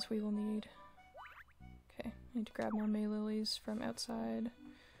friends, we will need. Okay, I need to grab more May lilies from outside.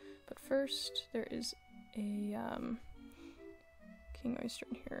 But first, there is a king oyster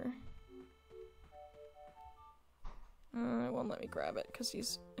in here. It won't let me grab it because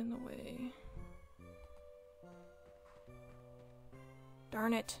he's in the way.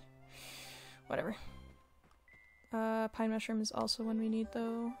 Darn it. Whatever. Pine mushroom is also one we need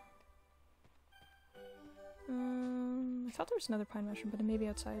though. I thought there was another pine mushroom, but it may be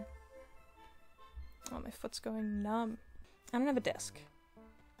outside. Oh, my foot's going numb. I don't have a desk.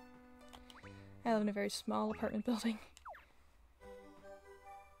 I live in a very small apartment building.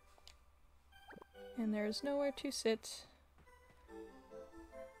 And there's nowhere to sit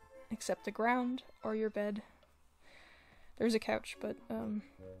except the ground or your bed. There's a couch, but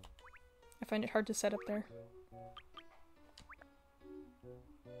I find it hard to set up there.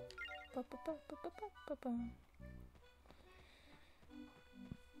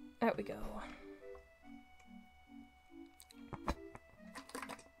 Out we go.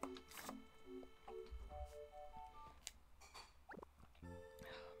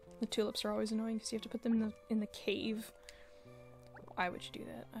 The tulips are always annoying because you have to put them in the cave. Why would you do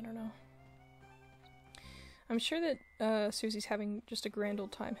that? I don't know. I'm sure that Susie's having just a grand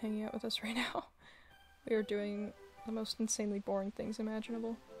old time hanging out with us right now. We are doing the most insanely boring things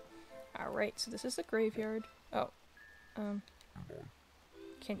imaginable. Alright, so this is the graveyard. Oh. Can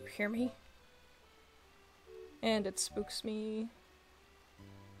you hear me? And it spooks me.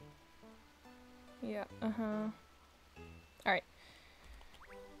 Yeah, Alright.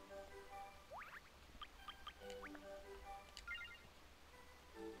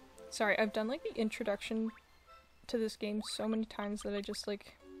 Sorry, I've done like the introduction to this game so many times that I just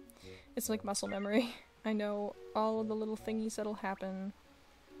like, it's like muscle memory. I know all of the little thingies that'll happen.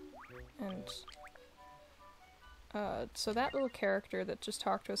 And so that little character that just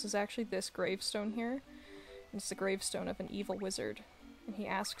talked to us is actually this gravestone here. It's the gravestone of an evil wizard. And he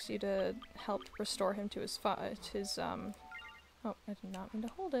asks you to help restore him to his oh, I did not mean to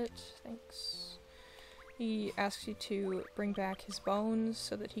hold it. Thanks. He asks you to bring back his bones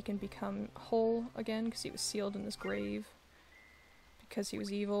so that he can become whole again, because he was sealed in this grave because he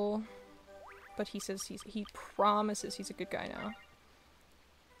was evil. But he says he promises he's a good guy now.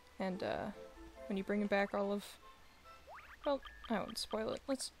 And when you bring him back, all of, well, I won't spoil it.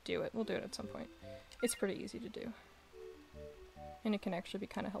 Let's do it. We'll do it at some point. It's pretty easy to do, and it can actually be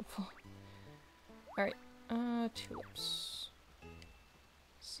kind of helpful. All right, tulips.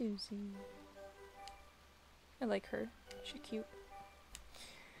 Susie. I like her. She's cute.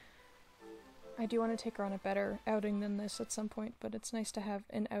 I do want to take her on a better outing than this at some point, but it's nice to have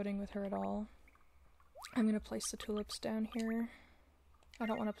an outing with her at all. I'm gonna place the tulips down here. I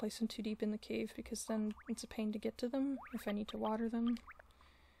don't want to place them too deep in the cave because then it's a pain to get to them if I need to water them.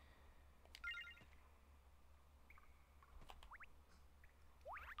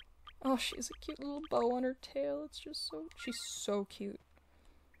 Oh, she has a cute little bow on her tail. It's just so... She's so cute.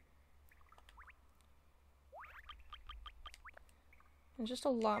 And just a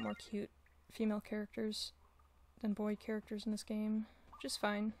lot more cute female characters than boy characters in this game, which is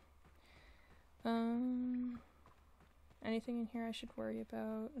fine. Anything in here I should worry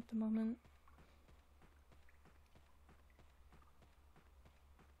about at the moment?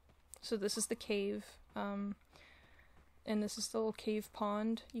 So this is the cave, and this is the little cave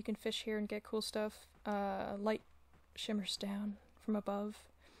pond. You can fish here and get cool stuff. Light shimmers down from above,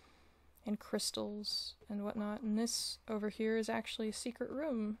 and crystals and whatnot. And this over here is actually a secret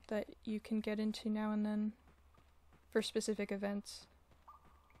room that you can get into now and then for specific events,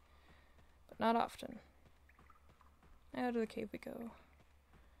 but not often. Out of the cave we go.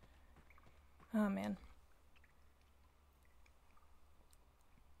 Oh man.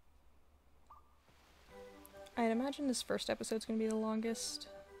 I'd imagine this first episode's gonna be the longest.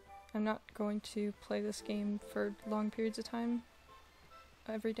 I'm not going to play this game for long periods of time.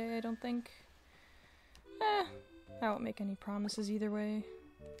 Every day, I don't think. I won't make any promises either way.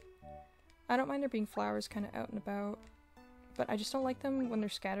 I don't mind there being flowers kind of out and about, but I just don't like them when they're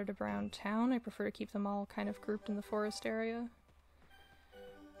scattered around town. I prefer to keep them all kind of grouped in the forest area.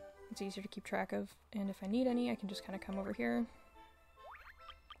 It's easier to keep track of, and if I need any, I can just kind of come over here.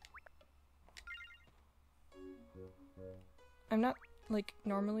 I'm not, like,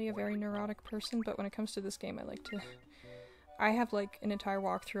 normally a very neurotic person, but when it comes to this game, I like to... I have, like, an entire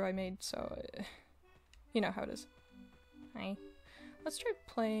walkthrough I made, so... you know how it is. Hi. Let's try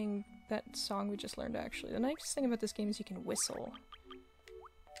playing that song we just learned, actually. The nice thing about this game is you can whistle. You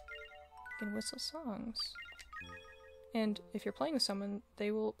can whistle songs. And if you're playing with someone,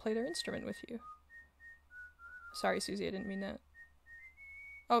 they will play their instrument with you. Sorry, Susie, I didn't mean that.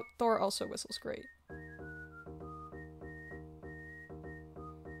 Oh, Thor also whistles great.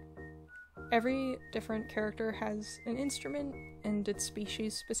 Every different character has an instrument, and it's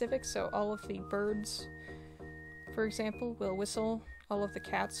species specific, so all of the birds, for example, will whistle. All of the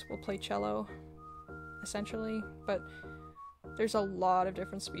cats will play cello, essentially, but there's a lot of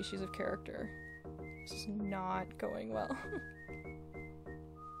different species of character. This is not going well.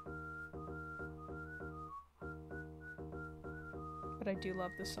 But I do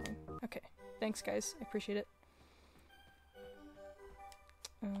love this song. Okay, thanks guys, I appreciate it.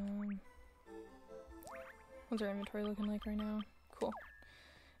 What's our inventory looking like right now? Cool.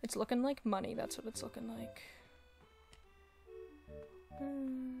 It's looking like money, that's what it's looking like.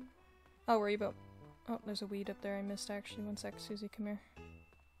 Oh, where are you about? Oh, there's a weed up there I missed actually. One sec, Susie, come here.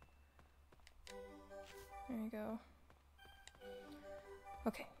 There you go.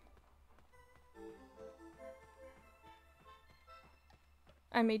 Okay.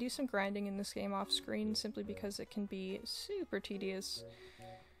 I may do some grinding in this game off screen simply because it can be super tedious.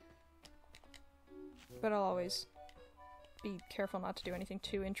 But I'll always be careful not to do anything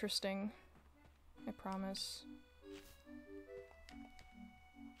too interesting. I promise.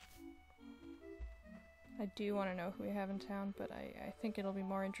 I do want to know who we have in town, but I think it'll be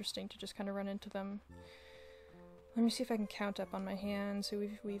more interesting to just kind of run into them. Let me see if I can count up on my hands who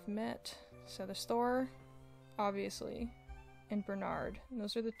we've met. So there's Thor, obviously, and Bernard. And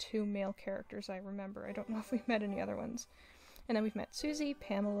those are the two male characters I remember. I don't know if we've met any other ones. And then we've met Susie,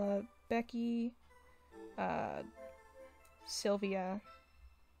 Pamela, Becky, Sylvia,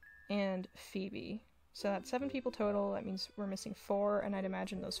 and Phoebe. So that's 7 people total. That means we're missing 4, and I'd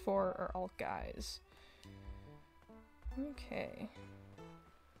imagine those 4 are all guys. Okay.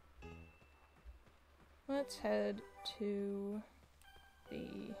 Let's head to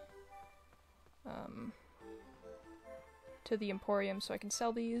the Emporium so I can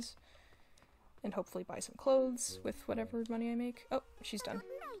sell these and hopefully buy some clothes with whatever money I make. Oh, she's done.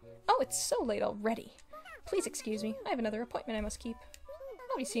 Oh, it's so late already. Please excuse me. I have another appointment I must keep.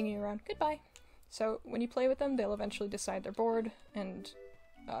 I'll be seeing you around. Goodbye. So when you play with them, they'll eventually decide they're bored and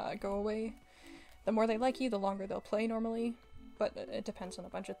go away. The more they like you, the longer they'll play normally, but it depends on a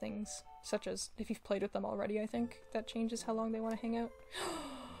bunch of things, such as if you've played with them already, I think. That changes how long they want to hang out.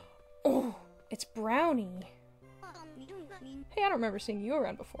 Oh, it's Brownie! Hey, I don't remember seeing you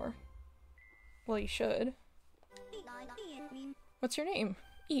around before. Well, you should. What's your name?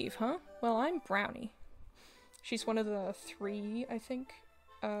 Eve, huh? Well, I'm Brownie. She's one of the 3, I think,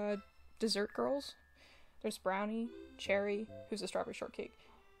 dessert girls. There's Brownie, Cherry, who's a strawberry shortcake,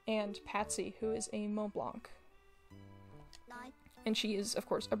 and Patsy, who is a Mont Blanc. And she is, of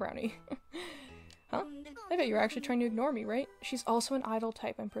course, a brownie. Huh? I bet you're actually trying to ignore me, right? She's also an idol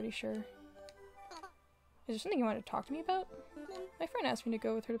type, I'm pretty sure. there something you wanted to talk to me about? My friend asked me to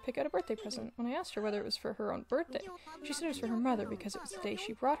go with her to pick out a birthday present. When I asked her whether it was for her own birthday, she said it was for her mother because it was the day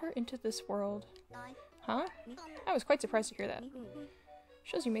she brought her into this world. Huh? I was quite surprised to hear that.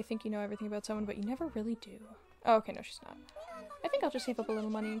 Shows you may think you know everything about someone, but you never really do. Oh, okay, no, she's not. I think I'll just save up a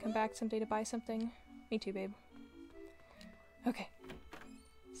little money and come back someday to buy something. Me too, babe. Okay.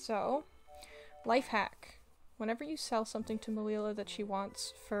 So, life hack. Whenever you sell something to Melila that she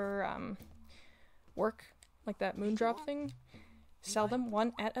wants for, work, like that moondrop thing, sell them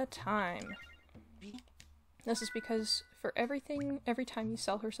one at a time. This is because for every time you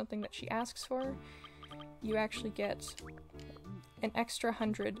sell her something that she asks for, you actually get an extra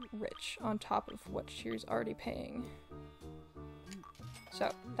 100 rich on top of what she's already paying. So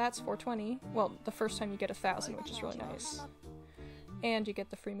that's 420. Well, the first time you get 1,000, which is really nice. And you get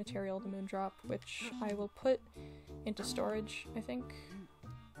the free material, the moondrop, which I will put into storage, I think,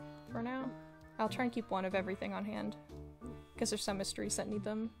 for now. I'll try and keep one of everything on hand, because there's some mysteries that need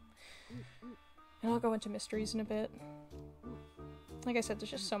them. And I'll go into mysteries in a bit. Like I said,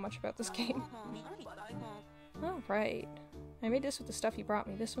 there's just so much about this game. Oh, right. I made this with the stuff you brought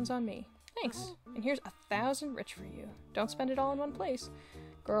me. This one's on me. Thanks. And here's 1,000 rich for you. Don't spend it all in one place.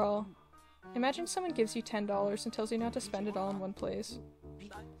 Girl, imagine someone gives you $10 and tells you not to spend it all in one place.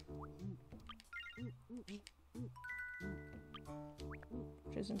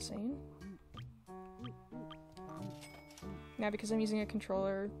 Which is insane. Now, because I'm using a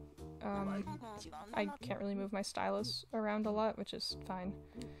controller, I can't really move my stylus around a lot, which is fine.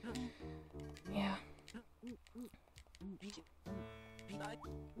 Yeah.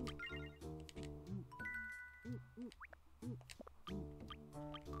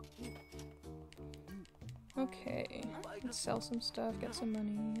 Okay, let's sell some stuff, get some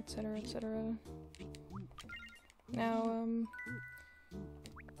money, etc., etc. Now,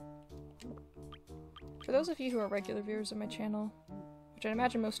 for those of you who are regular viewers of my channel, which I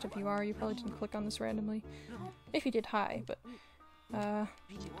imagine most of you are, you probably didn't click on this randomly. If you did, hi, but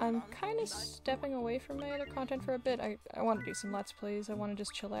I'm kind of stepping away from my other content for a bit. I want to do some Let's Plays, I want to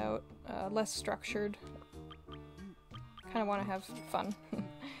just chill out, less structured. Kind of want to have fun.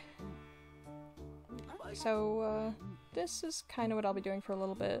 So, this is kind of what I'll be doing for a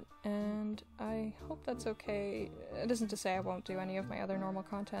little bit, and I hope that's okay. It isn't to say I won't do any of my other normal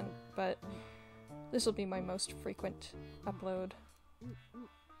content, but this will be my most frequent upload.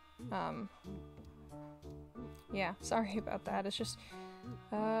 Yeah, sorry about that. It's just,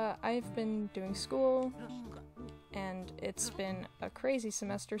 I've been doing school, and it's been a crazy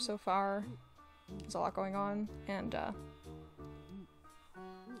semester so far. There's a lot going on, and,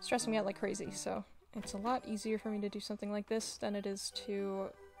 stressing me out like crazy, so it's a lot easier for me to do something like this than it is to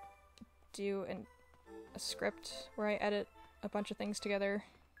do a script where I edit a bunch of things together.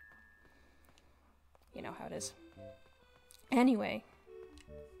 You know how it is. Anyway,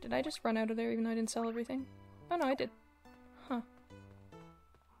 did I just run out of there even though I didn't sell everything? Oh no, I did. Huh.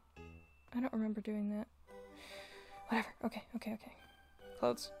 I don't remember doing that. Whatever. Okay.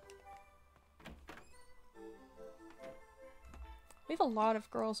 Clothes. We have a lot of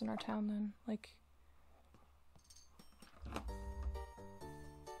girls in our town then, like...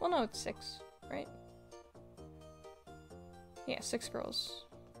 Well, no, it's 6, right? Yeah, 6 girls.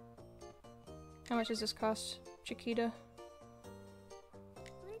 How much does this cost, Chiquita?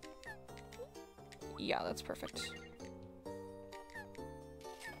 Yeah, that's perfect.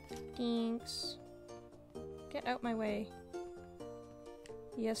 Thanks. Get out my way.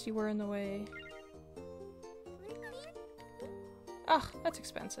 Yes, you were in the way. Ugh, that's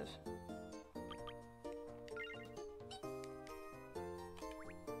expensive.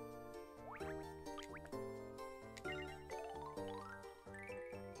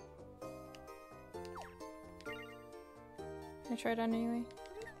 Can I try it on anyway?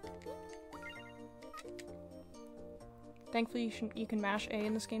 Thankfully, you can mash A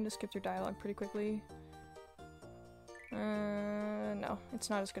in this game to skip through dialogue pretty quickly. No, it's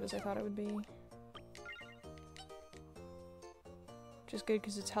not as good as I thought it would be. Which is good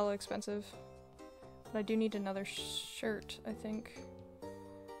because it's hella expensive. But I do need another shirt, I think.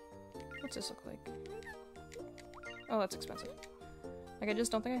 What's this look like? Oh, that's expensive. Like, I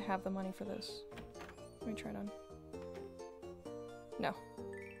just don't think I have the money for this. Let me try it on. No.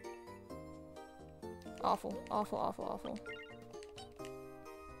 Awful. Awful, awful, awful.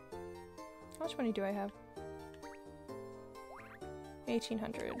 How much money do I have?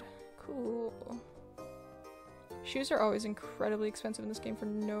 1,800. Cool. Shoes are always incredibly expensive in this game for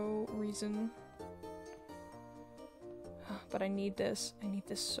no reason. But I need this. I need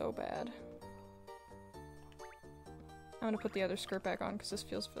this so bad. I'm gonna put the other skirt back on because this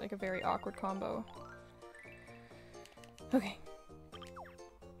feels like a very awkward combo. Okay.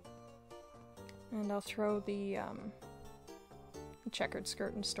 And I'll throw the checkered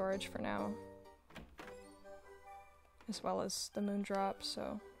skirt in storage for now. As well as the moon drop,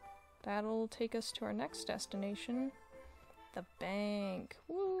 so that'll take us to our next destination. The bank.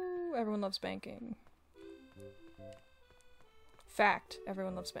 Woo! Everyone loves banking. Fact,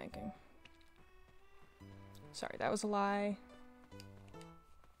 everyone loves banking. Sorry, that was a lie.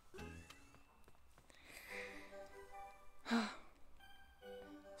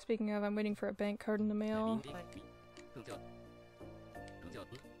 Speaking of, I'm waiting for a bank card in the mail.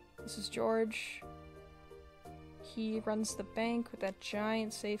 This is George. He runs the bank with that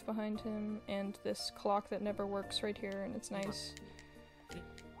giant safe behind him and this clock that never works right here, and it's nice.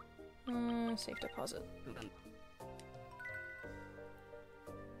 Safe deposit.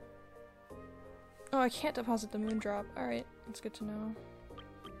 Oh, I can't deposit the moon drop. Alright, that's good to know.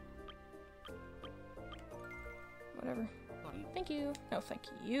 Whatever. Thank you. No, thank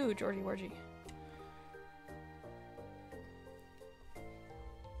you, Georgie Wargie.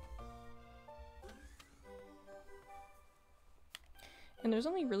 And there's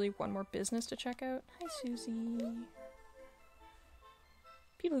only really one more business to check out. Hi, Susie.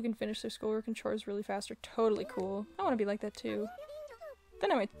 People who can finish their schoolwork and chores really fast are totally cool. I want to be like that too.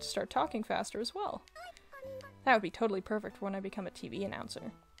 Then I might start talking faster as well. That would be totally perfect for when I become a TV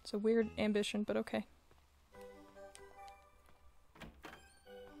announcer. It's a weird ambition, but okay.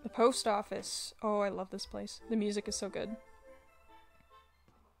 The post office. Oh, I love this place. The music is so good.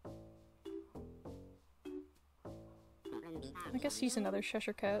 I guess he's another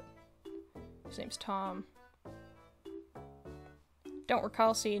Cheshire Cat. His name's Tom. Don't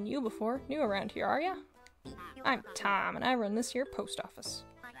recall seeing you before. New around here, are ya? I'm Tom, and I run this here post office.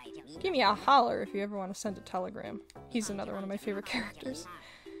 Give me a holler if you ever want to send a telegram. He's another one of my favorite characters.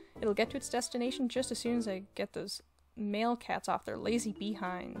 It'll get to its destination just as soon as I get those male cats off their lazy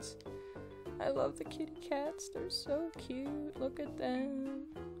behinds. I love the kitty cats. They're so cute. Look at them.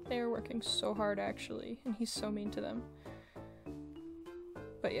 They are working so hard, actually, and he's so mean to them.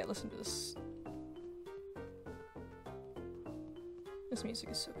 But yeah, listen to this. This music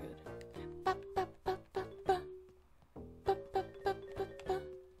is so good. Ba, ba, ba, ba, ba. Ba, ba, ba, ba, ba.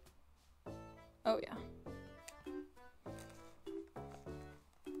 Oh yeah.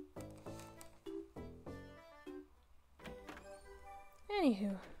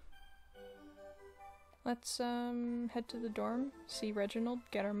 Anywho. Let's head to the dorm, see Reginald,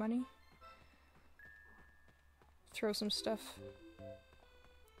 get our money. Throw some stuff.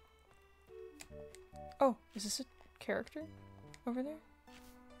 Oh, is this a character over there?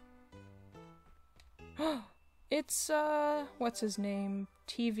 It's, what's his name?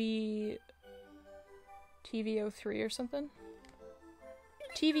 TV03 or something?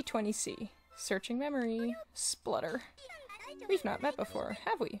 TV20C. Searching memory. Splutter. We've not met before,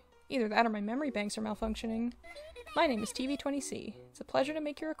 have we? Either that or my memory banks are malfunctioning. My name is TV20C. It's a pleasure to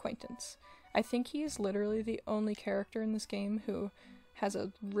make your acquaintance. I think he is literally the only character in this game who has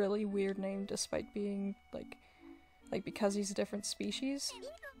a really weird name despite being, like because he's a different species.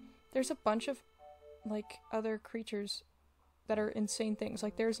 There's a bunch of, like, other creatures that are insane things.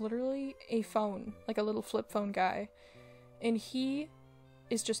 Like, there's literally a phone, like a little flip phone guy, and he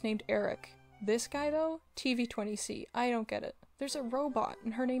is just named Eric. This guy, though, TV20C, I don't get it. There's a robot,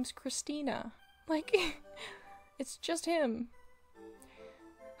 and her name's Christina. Like, it's just him.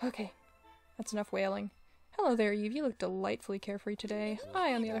 Okay, that's enough wailing. Hello there, Eve. You look delightfully carefree today.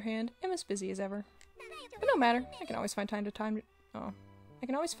 I, on the other hand, am as busy as ever. But no matter. I can always find time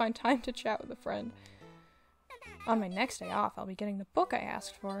to chat with a friend. On my next day off, I'll be getting the book I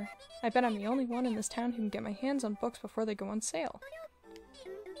asked for. I bet I'm the only one in this town who can get my hands on books before they go on sale.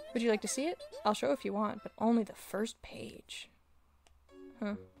 Would you like to see it? I'll show if you want, but only the first page.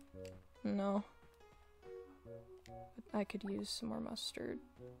 Huh. No. But I could use some more mustard.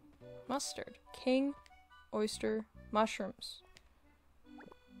 Mustard. King, oyster, mushrooms.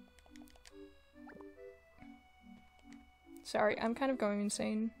 Sorry, I'm kind of going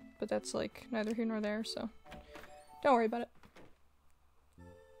insane, but that's like neither here nor there, so don't worry about it.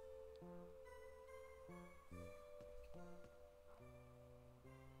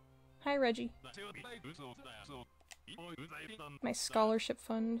 Hi, Reggie. My scholarship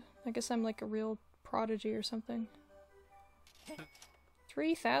fund. I guess I'm like a real prodigy or something.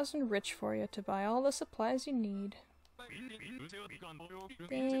 3,000 rich for you to buy all the supplies you need.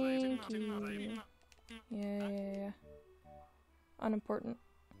 Thank you. Yeah. Unimportant.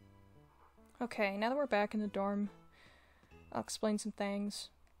 Okay, now that we're back in the dorm, I'll explain some things.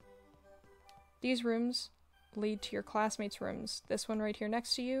 These rooms lead to your classmates' rooms. This one right here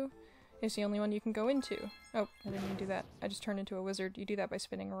next to you is the only one you can go into. Oh, I didn't even do that. I just turned into a wizard. You do that by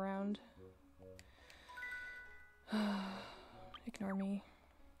spinning around. Ignore me.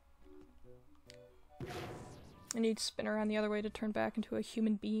 I need to spin around the other way to turn back into a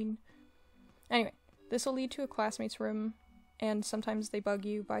human being. Anyway, this will lead to a classmate's room, and sometimes they bug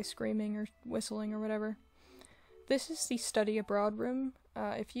you by screaming or whistling or whatever. This is the study abroad room.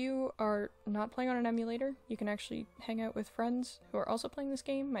 If you are not playing on an emulator, you can actually hang out with friends who are also playing this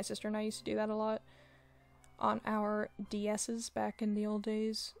game. My sister and I used to do that a lot on our DS's back in the old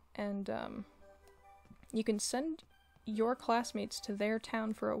days, and you can send your classmates to their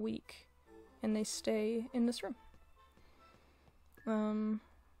town for a week, and they stay in this room.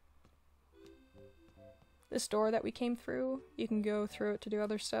 This door that we came through, you can go through it to do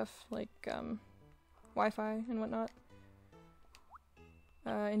other stuff, like Wi-Fi and whatnot.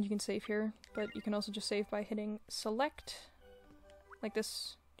 And you can save here, but you can also just save by hitting select, like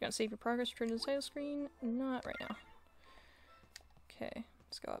this. Do you want to save your progress, return to the title screen? Not right now. Okay,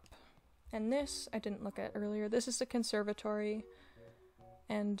 let's go up. And this, I didn't look at earlier, this is the conservatory,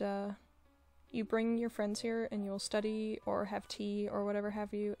 and you bring your friends here and you'll study or have tea or whatever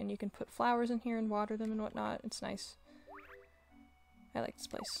have you, and you can put flowers in here and water them and whatnot. It's nice. I like this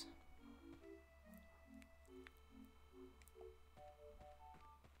place.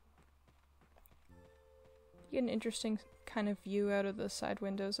 You get an interesting kind of view out of the side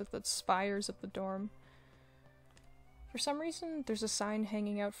windows of the spires of the dorm. For some reason, there's a sign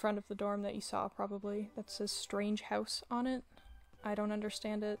hanging out front of the dorm that you saw probably that says Strange House on it. I don't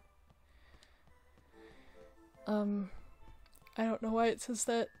understand it. I don't know why it says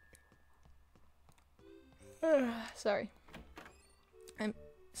that. Sorry. I'm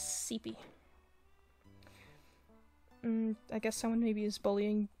seepy. I guess someone maybe is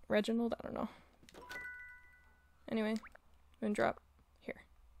bullying Reginald, I don't know. Anyway, moondrop. Here.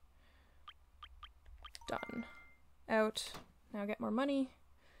 Done. Out. Now get more money,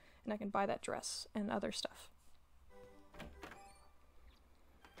 and I can buy that dress and other stuff.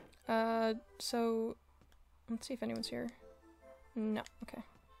 So let's see if anyone's here. No, okay.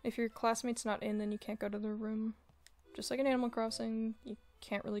 If your classmate's not in, then you can't go to their room. Just like in Animal Crossing, you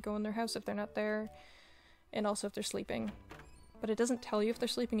can't really go in their house if they're not there, and also if they're sleeping. But it doesn't tell you if they're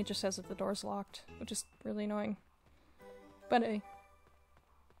sleeping, it just says if the door's locked, which is really annoying. But hey.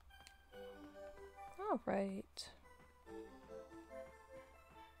 Alright.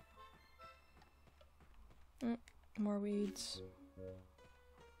 More weeds.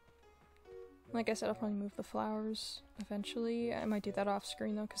 Like I said, I'll probably move the flowers eventually. I might do that off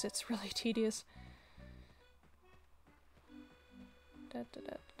screen though, because it's really tedious. Da, da,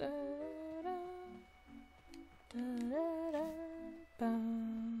 da, da, da, da, da, da,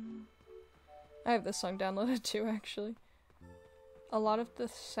 bum. I have this song downloaded too, actually. A lot of the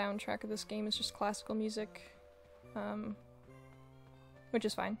soundtrack of this game is just classical music, which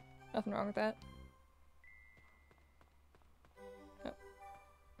is fine. Nothing wrong with that. Oh.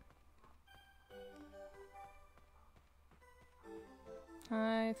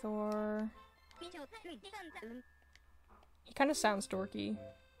 Hi, Thor. He kind of sounds dorky.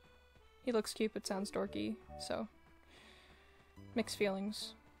 He looks cute but sounds dorky, so mixed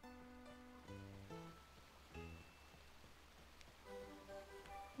feelings.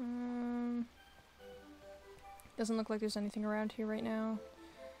 Doesn't look like there's anything around here right now.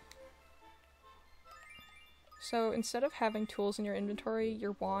 So instead of having tools in your inventory,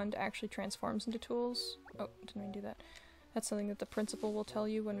 your wand actually transforms into tools. Oh, didn't mean to do that. That's something that the principal will tell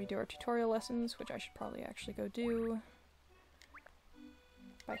you when we do our tutorial lessons, which I should probably actually go do.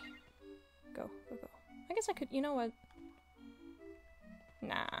 Bye. Go, go, go. I guess I could, you know what?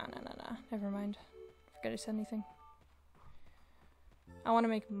 Nah. Never mind. Forget I said anything. I want to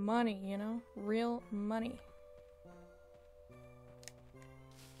make money, you know? Real money.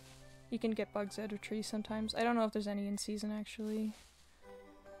 You can get bugs out of trees sometimes. I don't know if there's any in season, actually.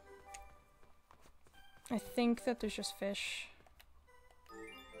 I think that there's just fish.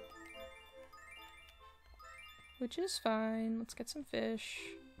 Which is fine. Let's get some fish.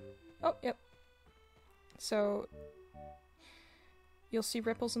 Oh, yep. So, you'll see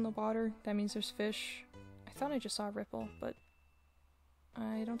ripples in the water. That means there's fish. I thought I just saw a ripple, but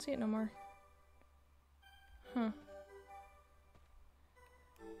I don't see it no more. Huh.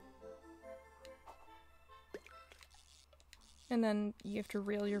 And then you have to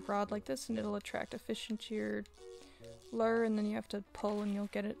reel your rod like this and it'll attract a fish into your lure, and then you have to pull and you'll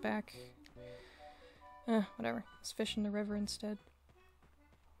get it back. Whatever. Let's fish in the river instead.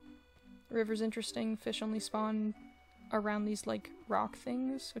 The river's interesting. Fish only spawn around these, like, rock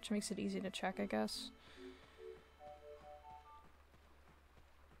things, which makes it easy to check, I guess.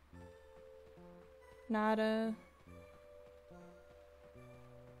 Nada.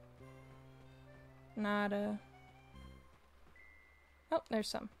 Nada. Oh, there's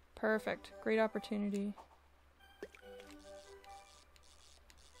some. Perfect. Great opportunity.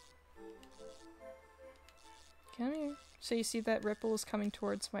 Come here. So you see that ripple is coming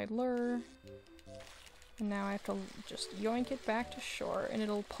towards my lure. And now I have to just yoink it back to shore and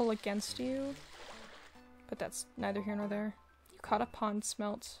it'll pull against you. But that's neither here nor there. You caught a pond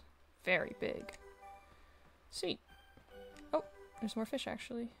smelt. Very big. Sweet. Oh, there's more fish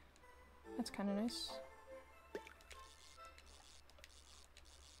actually. That's kind of nice.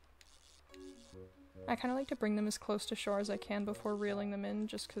 I kind of like to bring them as close to shore as I can before reeling them in,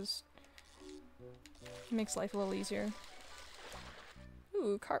 just because it makes life a little easier.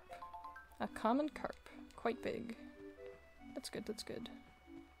 Ooh, carp. A common carp. Quite big. That's good, that's good.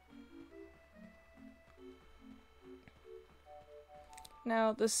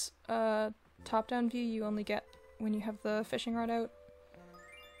 Now, this top-down view you only get when you have the fishing rod out.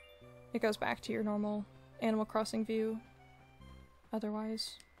 It goes back to your normal Animal Crossing view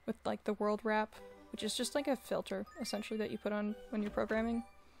otherwise, with like the world wrap, which is just like a filter, essentially, that you put on when you're programming.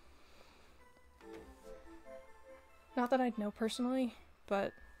 Not that I'd know personally,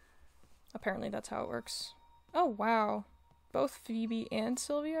 but apparently that's how it works. Oh wow, both Phoebe and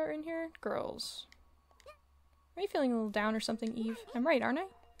Sylvia are in here? Girls. Are you feeling a little down or something, Eve? I'm right, aren't I?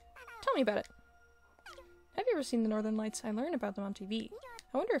 Tell me about it. Have you ever seen the Northern Lights? I learned about them on TV.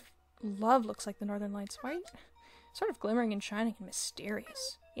 I wonder if love looks like the Northern Lights. Why? Sort of glimmering and shining and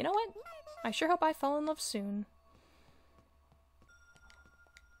mysterious. You know what? I sure hope I fall in love soon.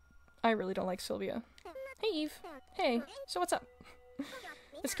 I really don't like Sylvia. Hey, Eve. Hey, so what's up?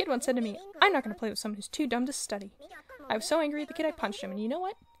 This kid once said to me, I'm not going to play with someone who's too dumb to study. I was so angry at the kid I punched him, and you know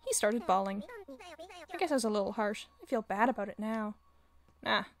what? He started bawling. I guess I was a little harsh. I feel bad about it now.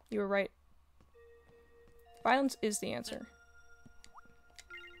 Nah, you were right. Violence is the answer.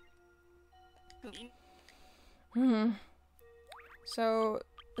 So,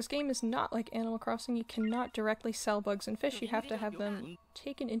 this game is not like Animal Crossing. You cannot directly sell bugs and fish. You have to have them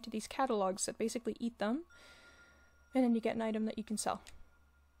taken into these catalogs that basically eat them, and then you get an item that you can sell.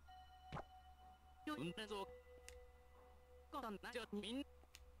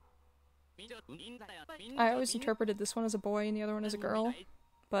 I always interpreted this one as a boy and the other one as a girl,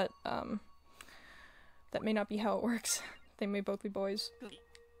 but that may not be how it works. They may both be boys.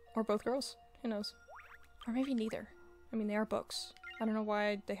 Or both girls. Who knows? Or maybe neither. I mean, they are books. I don't know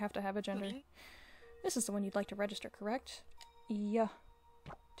why they have to have a gender. This is the one you'd like to register, correct? Yeah.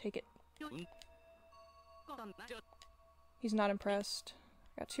 Take it. He's not impressed.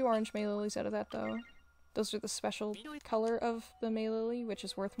 Got 2 orange May Lilies out of that, though. Those are the special color of the May Lily, which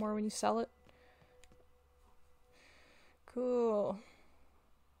is worth more when you sell it. Cool.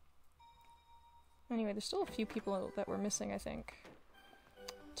 Anyway, there's still a few people that we're missing, I think.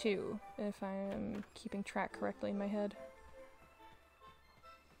 2, if I am keeping track correctly in my head.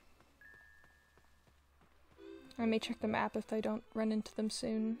 I may check the map if I don't run into them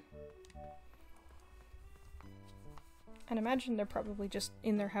soon. I'd imagine they're probably just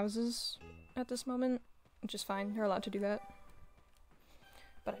in their houses at this moment, which is fine, they're allowed to do that.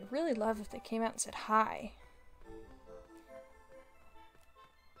 But I'd really love if they came out and said hi.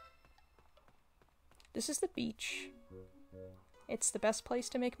 This is the beach. It's the best place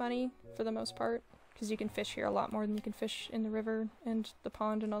to make money, for the most part, because you can fish here a lot more than you can fish in the river and the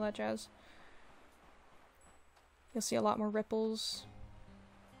pond and all that jazz. You'll see a lot more ripples,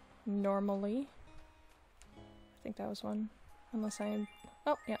 normally. I think that was one, unless I...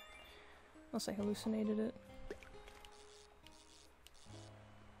 oh, yeah. Unless I hallucinated it.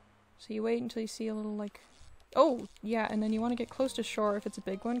 So you wait until you see a little, like... oh, yeah, and then you want to get close to shore if it's a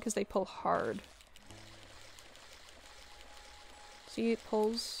big one, because they pull hard. See, it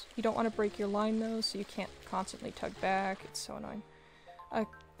pulls. You don't want to break your line, though, so you can't constantly tug back. It's so annoying. A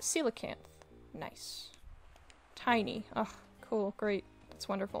coelacanth. Nice. Tiny. Ugh, cool, great. That's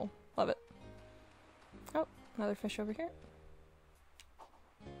wonderful. Love it. Oh, another fish over here.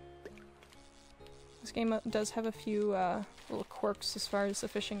 This game does have a few little quirks as far as the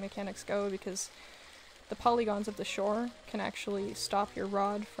fishing mechanics go, because the polygons of the shore can actually stop your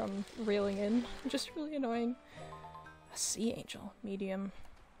rod from reeling in, which is really annoying. A sea angel. Medium.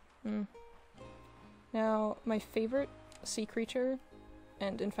 Now, my favorite sea creature,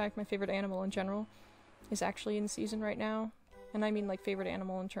 and in fact my favorite animal in general, is actually in season right now. And I mean like favorite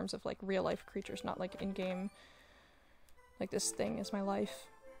animal in terms of like real life creatures, not like in-game. Like this thing is my life.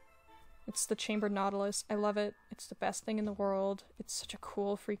 It's the chambered nautilus. I love it. It's the best thing in the world. It's such a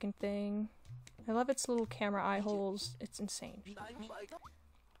cool freaking thing. I love its little camera eye holes. It's insane.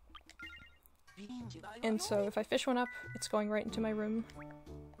 And so if I fish one up, it's going right into my room.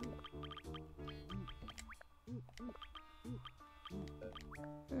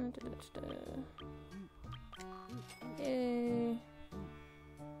 Yay.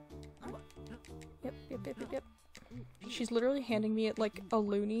 Yep. She's literally handing me it like a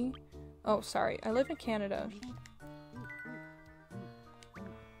loonie. Oh, sorry. I live in Canada.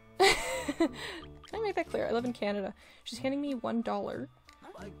 Can I make that clear? I live in Canada. She's handing me $1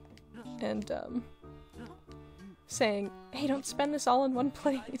 and saying, "Hey, don't spend this all in one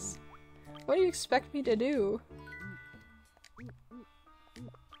place. What do you expect me to do?"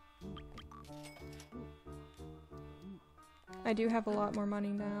 I do have a lot more money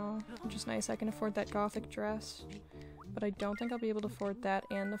now, which is nice. I can afford that gothic dress, but I don't think I'll be able to afford that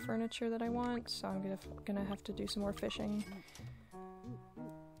and the furniture that I want, so I'm gonna have to do some more fishing.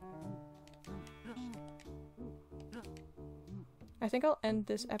 I think I'll end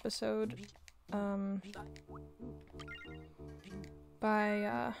this episode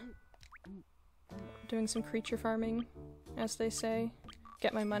by doing some creature farming, as they say.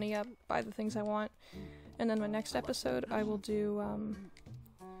 Get my money up, buy the things I want, and then my next episode I will do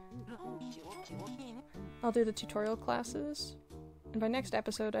I'll do the tutorial classes. And by next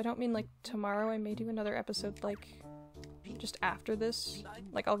episode, I don't mean like tomorrow. I may do another episode like just after this.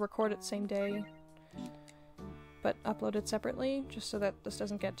 Like I'll record it same day, but upload it separately, just so that this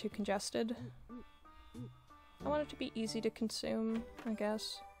doesn't get too congested. I want it to be easy to consume, I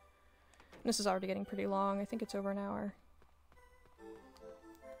guess. And this is already getting pretty long. I think it's over an hour.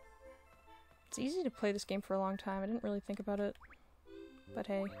 It's easy to play this game for a long time. I didn't really think about it, but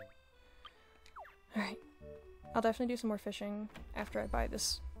hey. Alright. I'll definitely do some more fishing after I buy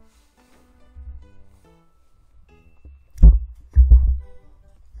this.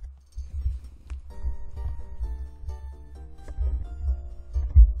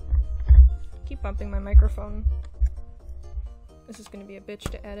 Keep bumping my microphone. This is gonna be a bitch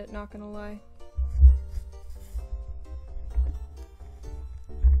to edit, not gonna lie.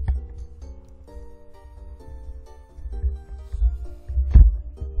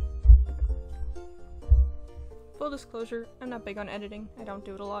 Full disclosure, I'm not big on editing. I don't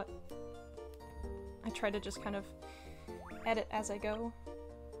do it a lot. I try to just kind of edit as I go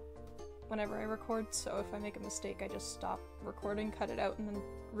whenever I record, so if I make a mistake I just stop recording, cut it out, and then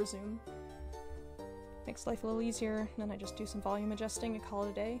resume. Makes life a little easier, and then I just do some volume adjusting and call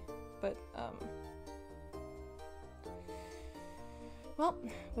it a day. But, well,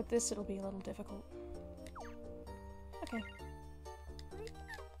 with this it'll be a little difficult. Okay.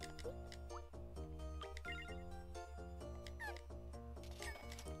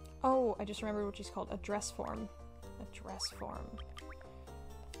 Oh, I just remembered what she's called. A dress form. A dress form.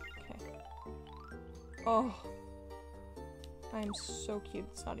 Okay. Oh. I am so cute,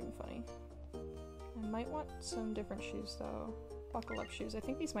 it's not even funny. I might want some different shoes, though. Buckle up shoes. I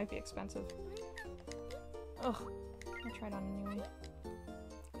think these might be expensive. Ugh. I'll try it on anyway.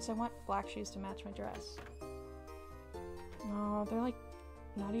 So I want black shoes to match my dress. No, they're like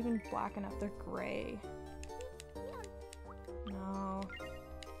not even black enough. They're gray. No.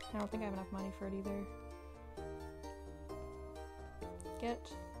 I don't think I have enough money for it either.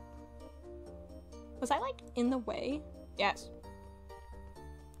 Was I like in the way? Yes.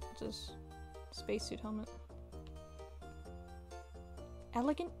 It's a spacesuit helmet.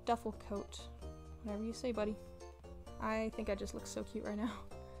 Elegant duffel coat. Whatever you say, buddy. I think I just look so cute right now.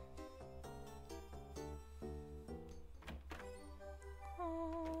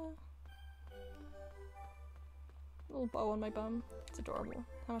 Little bow on my bum. It's adorable.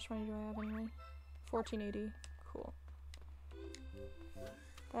 How much money do I have anyway? $14.80. Cool.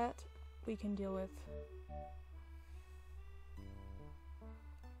 That we can deal with.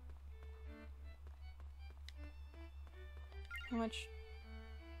 How much?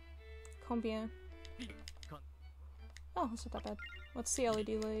 Combien? Oh, that's not that bad. What's the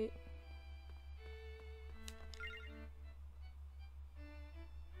LED light?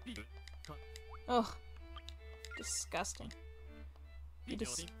 Ugh. Disgusting. You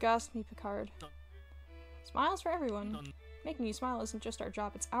disgust me, Picard. Smiles for everyone. Making you smile isn't just our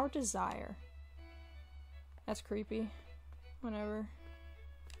job, it's our desire. That's creepy. Whatever.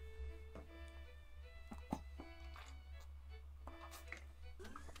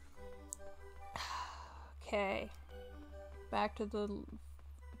 Okay. Back to the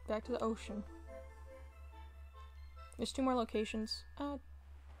ocean. There's 2 more locations.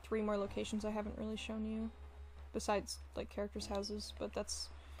 3 more locations I haven't really shown you. Besides, like, characters' houses, but that's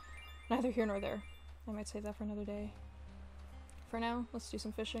neither here nor there. I might save that for another day. For now, let's do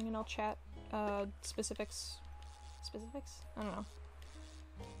some fishing and I'll chat, specifics? Specifics? I don't know.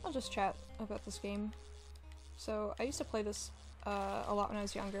 I'll just chat about this game. So, I used to play this a lot when I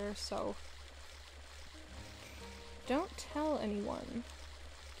was younger, so don't tell anyone.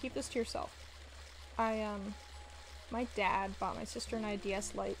 Keep this to yourself. My dad bought my sister and I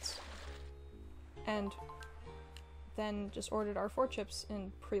DS Lites, and then just ordered our 4 chips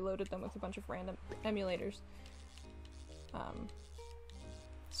and preloaded them with a bunch of random emulators.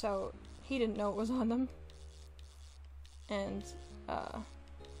 So he didn't know it was on them, and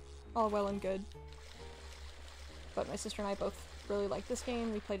all well and good. But my sister and I both really liked this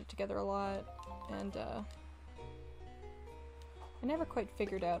game. We played it together a lot, and I never quite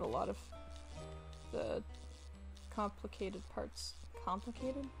figured out a lot of the complicated parts.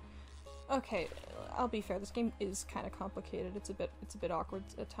 Complicated? Okay, I'll be fair. This game is kind of complicated. It's a bit awkward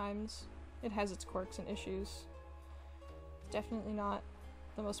at times. It has its quirks and issues. It's definitely not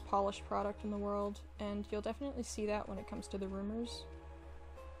the most polished product in the world, and you'll definitely see that when it comes to the rumors.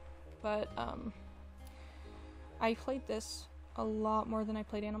 But I played this a lot more than I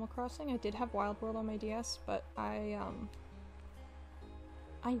played Animal Crossing. I did have Wild World on my DS, but I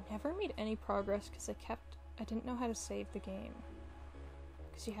never made any progress because I didn't know how to save the game.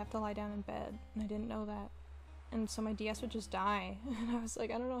 Because you have to lie down in bed, and I didn't know that. And so my DS would just die, and I was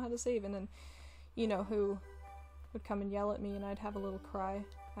like, I don't know how to save, and then, you know who would come and yell at me, and I'd have a little cry.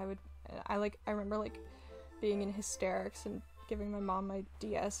 I remember, like, being in hysterics and giving my mom my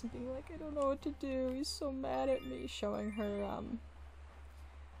DS and being like, I don't know what to do, he's so mad at me, showing her,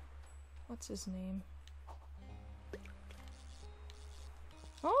 what's his name?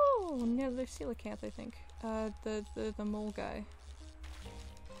 Oh, no, they're coelacanth, I think. The mole guy.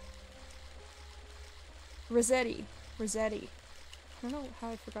 Rossetti. I don't know how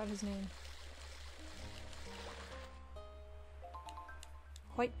I forgot his name.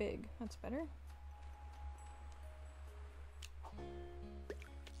 Quite big. That's better.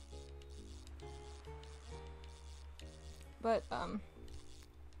 But,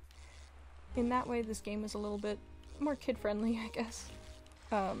 in that way, this game was a little bit more kid-friendly, I guess.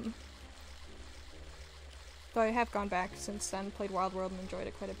 Though I have gone back since then, played Wild World and enjoyed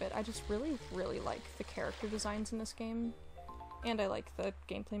it quite a bit. I just really, really like the character designs in this game. And I like the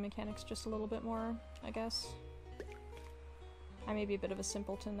gameplay mechanics just a little bit more, I guess. I may be a bit of a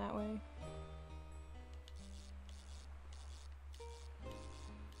simpleton that way.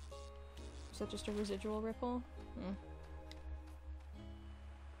 Is that just a residual ripple? Hmm.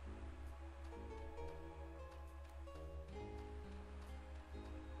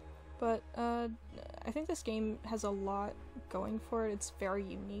 But, I think this game has a lot going for it. It's very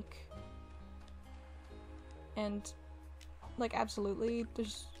unique. And, like, absolutely,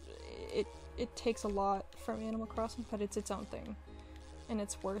 it takes a lot from Animal Crossing, but it's its own thing. And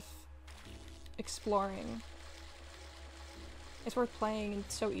it's worth exploring. It's worth playing, and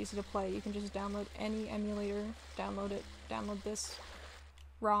it's so easy to play. You can just download any emulator, download it, download this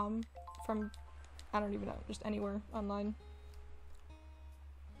ROM from, I don't even know, just anywhere online.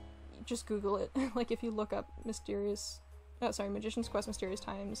 Just Google it. Like, if you look up Magician's Quest Mysterious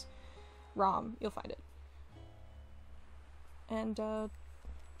Times ROM, you'll find it. And,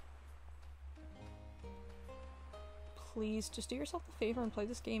 please, just do yourself a favor and play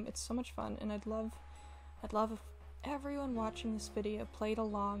this game. It's so much fun, and I'd love if everyone watching this video played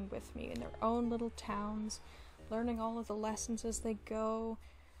along with me in their own little towns, learning all of the lessons as they go,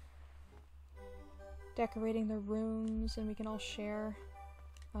 decorating their rooms, and we can all share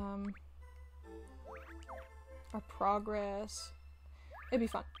our progress. It'd be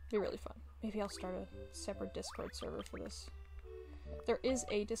fun. It'd be really fun. Maybe I'll start a separate Discord server for this. There is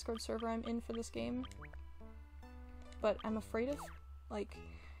a Discord server I'm in for this game, but I'm afraid of, like,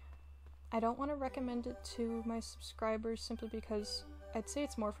 I don't want to recommend it to my subscribers simply because I'd say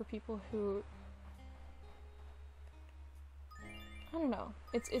it's more for people who, I don't know,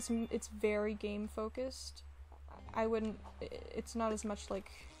 it's very game focused. It's not as much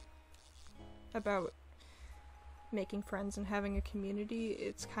like about making friends and having a community.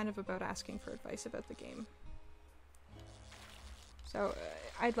 It's kind of about asking for advice about the game. So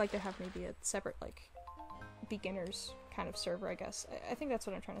I'd like to have maybe a separate, like, beginners kind of server, I guess. I think that's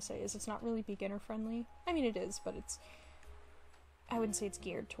what I'm trying to say, is it's not really beginner friendly. I mean, it is, but I wouldn't say it's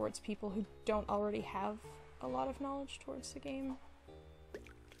geared towards people who don't already have a lot of knowledge towards the game.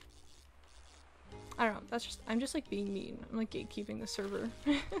 I don't know, I'm just like being mean. I'm like gatekeeping the server.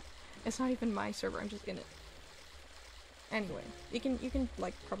 It's not even my server, I'm just in it. Anyway, you can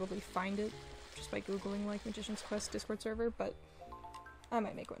like probably find it just by googling like Magician's Quest Discord server, but I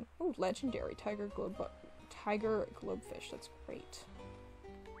might make one. Oh, legendary tiger globefish, that's great.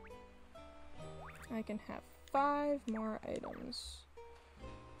 I can have 5 more items.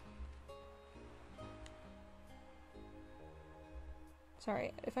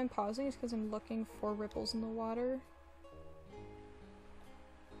 Sorry, if I'm pausing, it's because I'm looking for ripples in the water.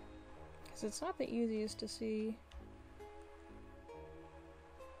 Because it's not the easiest to see.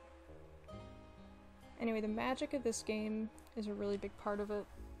 Anyway, the magic of this game is a really big part of it.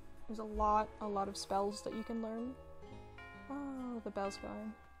 There's a lot of spells that you can learn. Oh, the bell's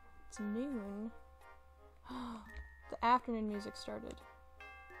going. It's noon. The afternoon music started.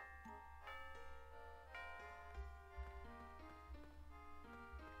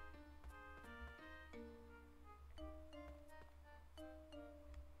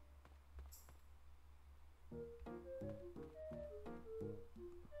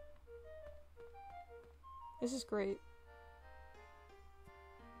 This is great.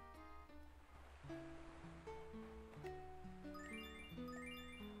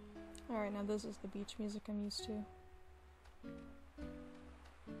 Alright, now this is the beach music I'm used to.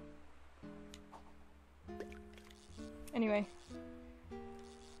 Anyway.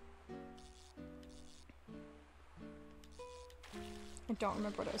 I don't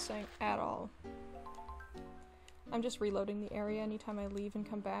remember what I was saying at all. I'm just reloading the area anytime I leave and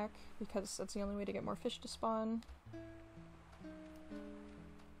come back, because that's the only way to get more fish to spawn.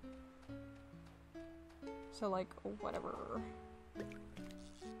 So, like, whatever.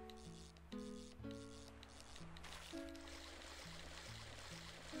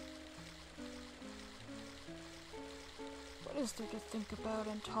 What is there to think about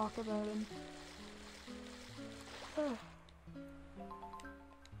and talk about and...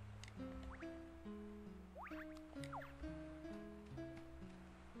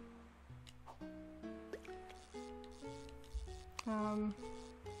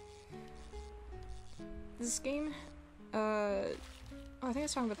 This game, I think I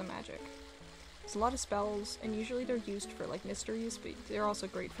was talking about the magic. There's a lot of spells, and usually they're used for, like, mysteries, but they're also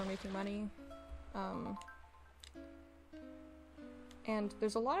great for making money. And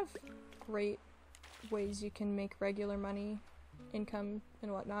there's a lot of great ways you can make regular money, income,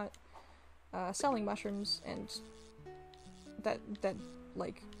 and whatnot. Selling mushrooms, and that,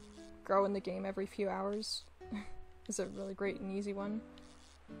 like, grow in the game every few hours is a really great and easy one.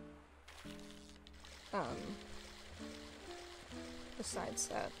 Besides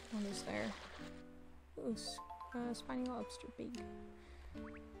that, what is there? Ooh, spiny lobster, big.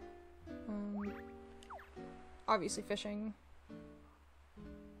 Obviously fishing.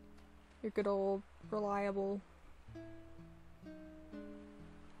 Your good old, reliable.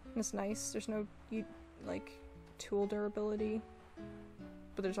 And it's nice, there's no, like, tool durability,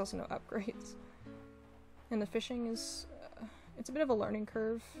 but there's also no upgrades. And the fishing is, it's a bit of a learning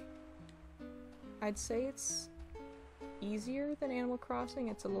curve. I'd say it's easier than Animal Crossing,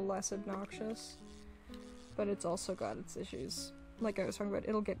 it's a little less obnoxious, but it's also got its issues. Like I was talking about,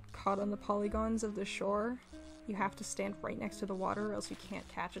 it'll get caught on the polygons of the shore. You have to stand right next to the water or else you can't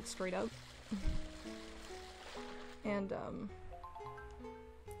catch it straight up. And,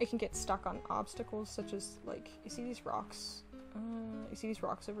 it can get stuck on obstacles such as, like, you see these rocks? You see these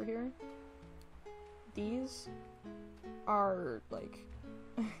rocks over here? These are, like,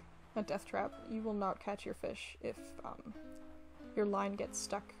 a death trap. You will not catch your fish if, your line gets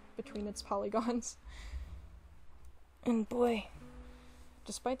stuck between its polygons. And boy,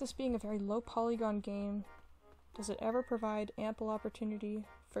 despite this being a very low polygon game, does it ever provide ample opportunity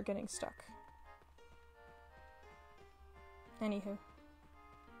for getting stuck. Anywho.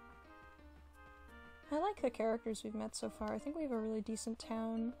 I like the characters we've met so far. I think we have a really decent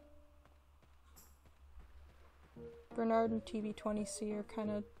town. Bernard and TB20C are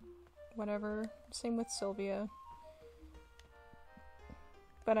kind of whatever. Same with Sylvia.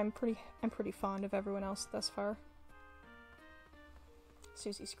 But I'm pretty fond of everyone else thus far.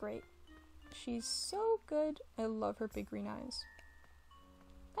 Susie's great. She's so good. I love her big green eyes.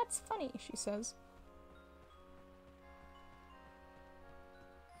 That's funny, she says.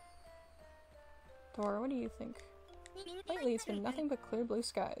 Dora, what do you think? Lately it's been nothing but clear blue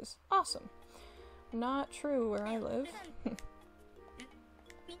skies. Awesome. Not true where I live.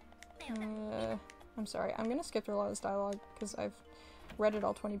 I'm sorry, I'm gonna skip through a lot of this dialogue because I've read it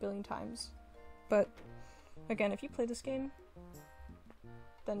all 20 billion times. But, again, if you play this game,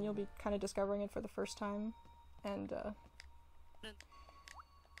 then you'll be kind of discovering it for the first time, and, the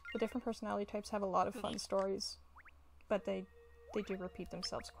different personality types have a lot of fun stories, but they do repeat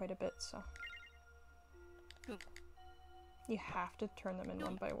themselves quite a bit, so... You have to turn them in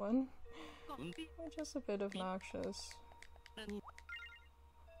one by one, which is a bit obnoxious.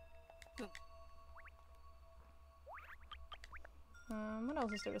 What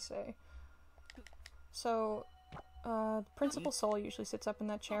else is there to say? So, the Principal Soul usually sits up in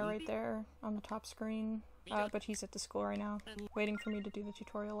that chair right there on the top screen. but he's at the school right now, waiting for me to do the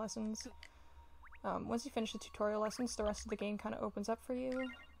tutorial lessons. Once you finish the tutorial lessons, the rest of the game kind of opens up for you,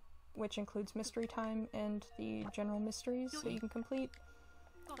 which includes mystery time and the general mysteries that you can complete.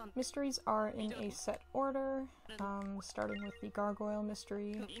 Mysteries are in a set order, starting with the gargoyle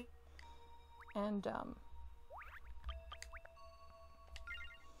mystery, and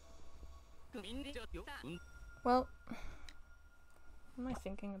well, what am I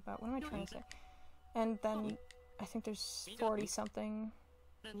thinking about? What am I trying to say? And then I think there's 40 something,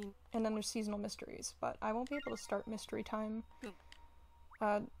 and then there's seasonal mysteries, but I won't be able to start mystery time.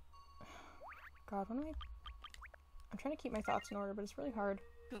 God, what am I? I'm trying to keep my thoughts in order, but it's really hard.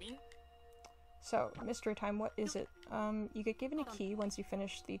 So, mystery time, what is it? You get given a key once you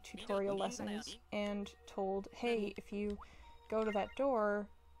finish the tutorial lessons, and told, hey, if you go to that door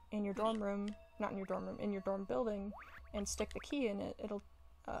in your dorm room, not in your dorm room, in your dorm building, and stick the key in it, it'll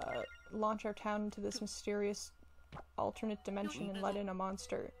launch our town into this mysterious alternate dimension and let in a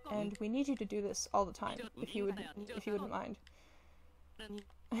monster. And we need you to do this all the time, if you wouldn't mind.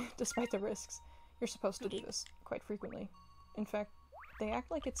 Despite the risks, you're supposed to do this quite frequently. In fact, they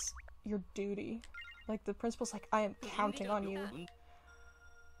act like it's your duty. Like, the principal's like, I am counting on you.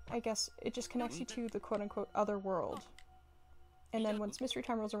 I guess it just connects you to the quote-unquote other world. And then once mystery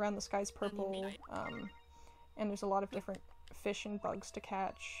time rolls around, the sky's purple, and there's a lot of different fish and bugs to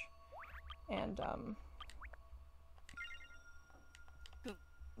catch, and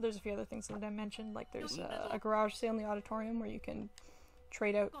there's a few other things that I mentioned, like there's a garage sale in the auditorium where you can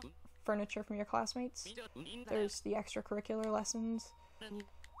trade out furniture from your classmates. There's the extracurricular lessons.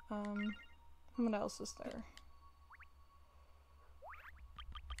 What else is there?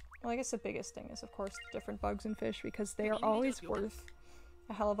 Well, I guess the biggest thing is, of course, the different bugs and fish, because they are always worth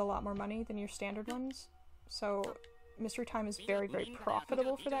a hell of a lot more money than your standard ones. So, mystery time is very, very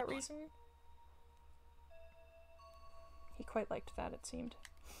profitable for that reason. He quite liked that, it seemed.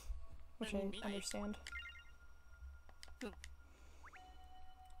 Which I understand.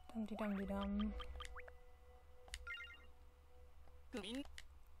 Dum-de-dum-de-dum.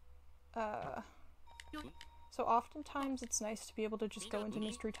 So oftentimes it's nice to be able to just go into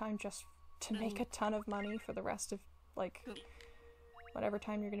mystery time just to make a ton of money for the rest of, like, whatever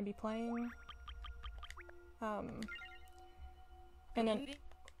time you're going to be playing. And then,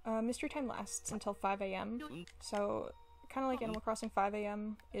 mystery time lasts until 5 AM, so kind of like Animal Crossing 5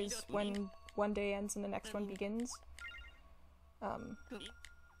 AM is when one day ends and the next one begins.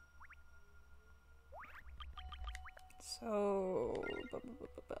 So...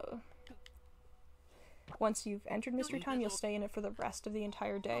 Once you've entered mystery time, you'll stay in it for the rest of the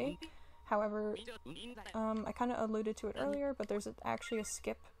entire day. However, I kind of alluded to it earlier, but there's actually a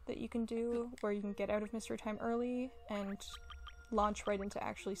skip that you can do where you can get out of mystery time early and launch right into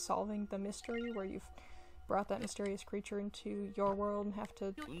actually solving the mystery, where you've brought that mysterious creature into your world and have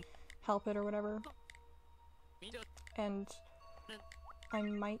to help it or whatever. And I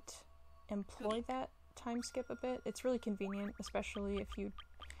might employ that time skip a bit. It's really convenient, especially if you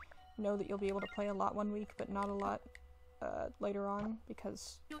know that you'll be able to play a lot one week but not a lot later on,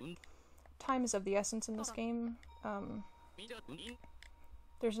 because time is of the essence in this game.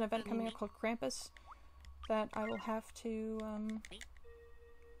 There's an event coming up called Krampus that I will have to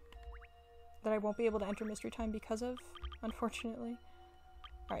that I won't be able to enter mystery time because of, unfortunately.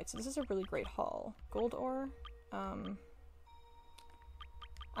 Alright, so this is a really great haul. Gold ore. I'm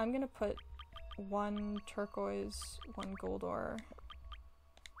gonna put 1 turquoise, 1 gold ore,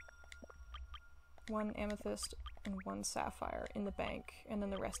 1 amethyst, and 1 sapphire in the bank, and then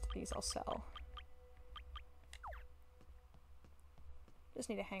the rest of these I'll sell. Just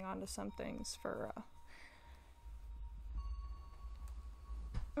need to hang on to some things for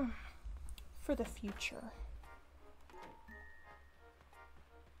the future.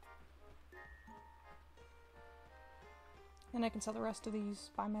 And I can sell the rest of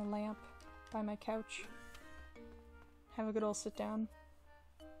these, buy my lamp, buy my couch, have a good old sit down.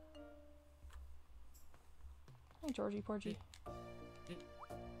 Hi, Georgie Porgy.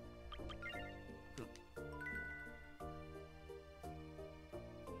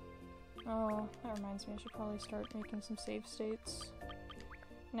 Oh, that reminds me, I should probably start making some save states.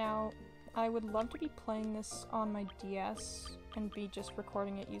 Now, I would love to be playing this on my DS and be just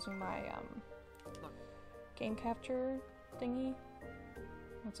recording it using my game capture thingy.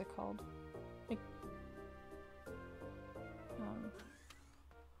 What's it called? Like,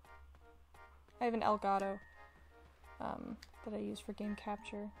 I have an Elgato that I use for game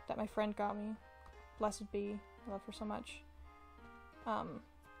capture that my friend got me. Blessed be, I love her so much.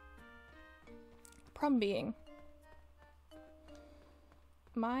 Problem being,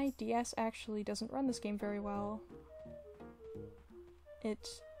 my DS actually doesn't run this game very well. It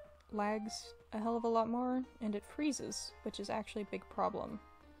lags a hell of a lot more, and it freezes, which is actually a big problem.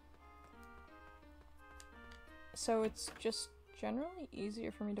 So it's just generally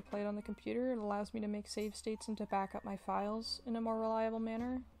easier for me to play it on the computer. It allows me to make save states and to back up my files in a more reliable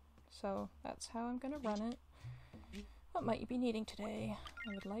manner. So that's how I'm gonna run it. What might you be needing today?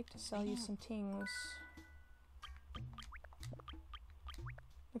 I would like to sell you some things.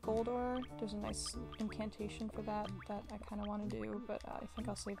 The gold ore, there's a nice incantation for that I kind of want to do, but I think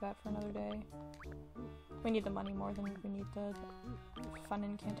I'll save that for another day. We need the money more than we need the fun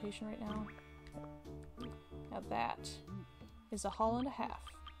incantation right now. Now that is a haul and a half,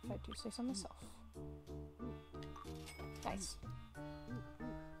 if I do say so myself. Nice.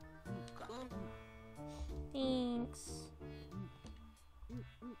 Thanks.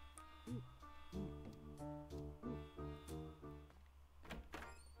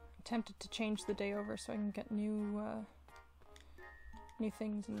 Tempted to change the day over so I can get new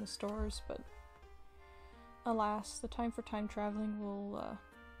things in the stores, but alas, the time for time traveling will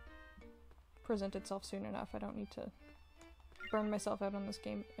present itself soon enough. I don't need to burn myself out on this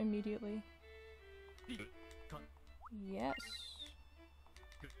game immediately. Yes.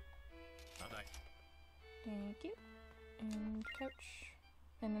 Thank you. And couch.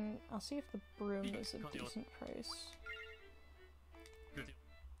 And then I'll see if the broom is a decent price.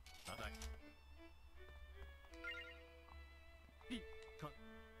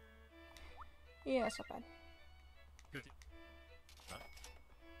 Yeah, it's not bad.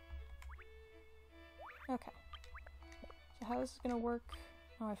 Okay. So how this is gonna work...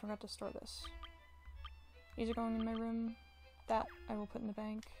 Oh, I forgot to store this. These are going in my room. That I will put in the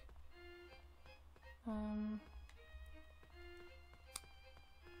bank.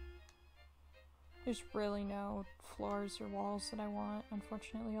 There's really no floors or walls that I want,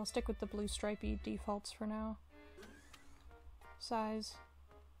 unfortunately. I'll stick with the blue stripey defaults for now. Size.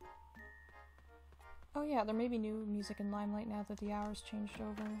 Oh yeah, there may be new music in Limelight now that the hour's changed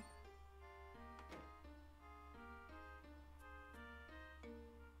over.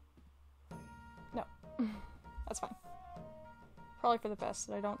 No. That's fine. Probably for the best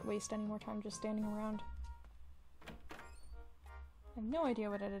that I don't waste any more time just standing around. I have no idea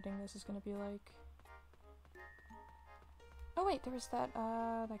what editing this is gonna be like. Oh wait, there was that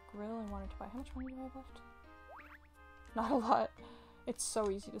grill I wanted to buy. How much money do I have left? Not a lot. It's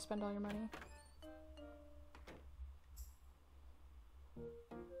so easy to spend all your money.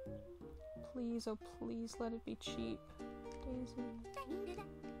 Please, oh please, let it be cheap. Daisy.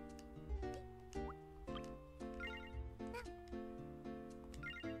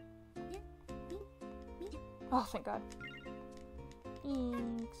 Oh, thank God.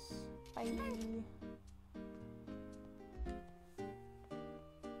 Thanks. Bye.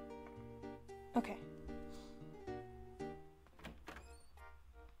 Okay.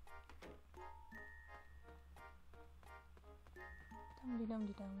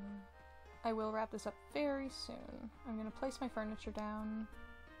 Dum-de-dum-de-dum. I will wrap this up very soon. I'm gonna place my furniture down.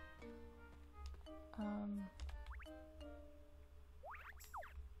 I'm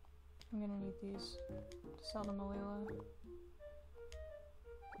gonna need these to sell to Malila.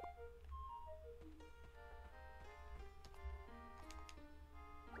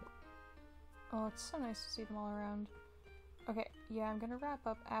 Oh, it's so nice to see them all around. Okay, yeah, I'm gonna wrap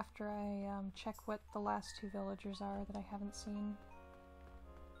up after I check what the last two villagers are that I haven't seen.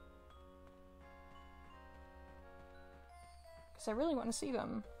 Because I really want to see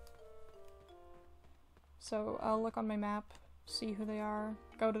them. So I'll look on my map, see who they are,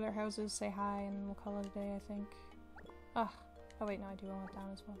 go to their houses, say hi, and we'll call it a day, I think. Ah, oh wait, no, I do want it down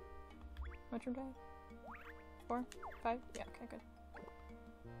as well. How much room do I have? 4? 5? Yeah, okay, good.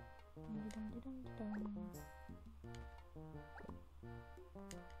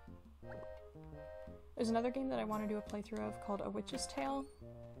 There's another game that I want to do a playthrough of called A Witch's Tale.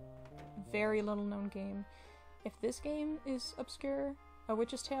 Very little known game. If this game is obscure, A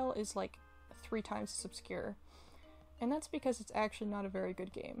Witch's Tale is like 3 times as obscure. And that's because it's actually not a very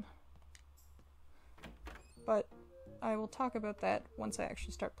good game. But I will talk about that once I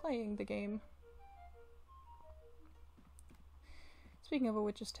actually start playing the game. Speaking of A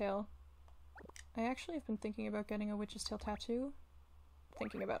Witch's Tale, I actually have been thinking about getting a Witch's Tale tattoo.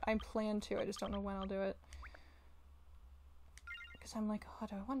 I plan to, I just don't know when I'll do it. Because I'm like, oh,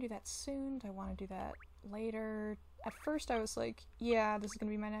 do I want to do that soon? Do I want to do that later? At first I was like, yeah, this is going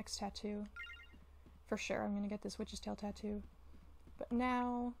to be my next tattoo. For sure, I'm going to get this Witch's Tale tattoo. But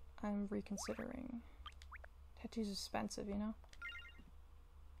now, I'm reconsidering. Tattoo's expensive, you know?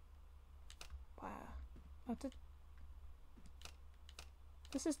 Wow. Oh,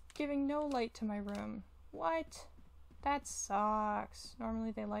 This is giving no light to my room. What? That sucks.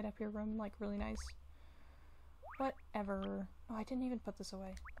 Normally they light up your room, like, really nice. Whatever. Oh, I didn't even put this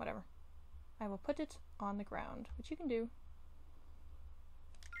away. Whatever. I will put it on the ground, which you can do.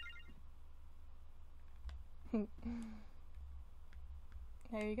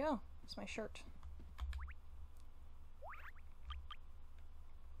 There you go. It's my shirt.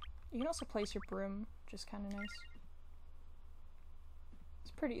 You can also place your broom, which is kind of nice.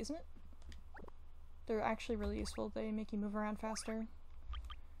 It's pretty, isn't it? They're actually really useful. They make you move around faster,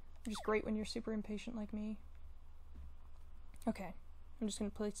 which is great when you're super impatient like me. Okay, I'm just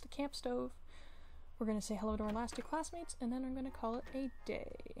going to place the camp stove. We're going to say hello to our last two classmates, and then I'm going to call it a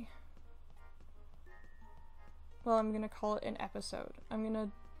day. Well, I'm going to call it an episode. I'm going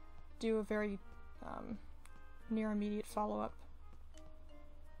to do a very near immediate follow-up.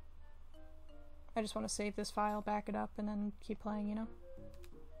 I just want to save this file, back it up, and then keep playing, you know?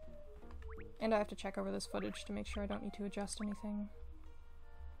 And I have to check over this footage to make sure I don't need to adjust anything.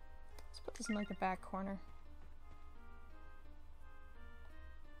 Let's put this in like the back corner.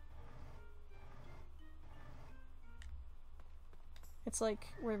 It's like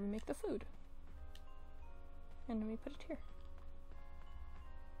where we make the food. And then we put it here.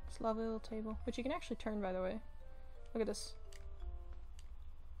 This lovely little table, which you can actually turn, by the way. Look at this.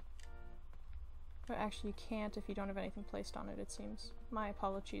 But actually you can't if you don't have anything placed on it, it seems. My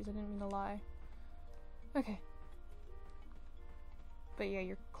apologies, I didn't mean to lie. Okay. But yeah,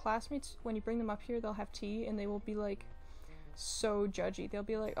 your classmates, when you bring them up here, they'll have tea, and they will be like, so judgy. They'll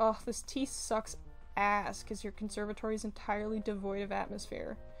be like, oh, this tea sucks ass, because your conservatory is entirely devoid of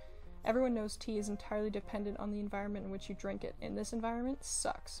atmosphere. Everyone knows tea is entirely dependent on the environment in which you drink it, and this environment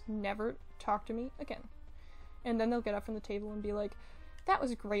sucks. Never talk to me again. And then they'll get up from the table and be like, that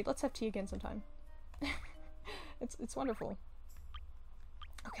was great, let's have tea again sometime. It's wonderful.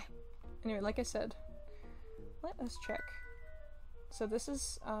 Okay. Anyway, like I said, let us check. So this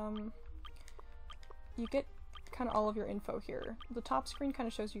is, you get kind of all of your info here. The top screen kind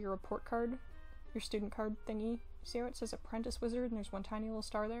of shows you your report card, your student card thingy. See how it says Apprentice Wizard and there's one tiny little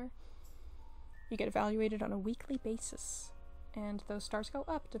star there? You get evaluated on a weekly basis, and those stars go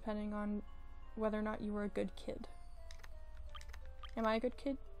up depending on whether or not you were a good kid. Am I a good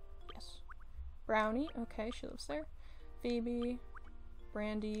kid? Yes. Brownie, okay, she lives there. Phoebe,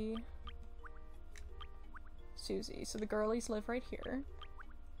 Brandy, Susie. So the girlies live right here.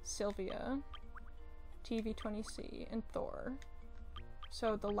 Sylvia, TV20C, and Thor.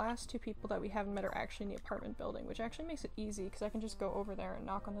 So the last two people that we haven't met are actually in the apartment building, which actually makes it easy because I can just go over there and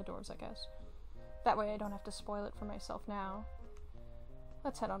knock on the doors, I guess. That way I don't have to spoil it for myself now.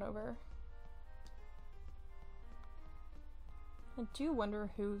 Let's head on over. I do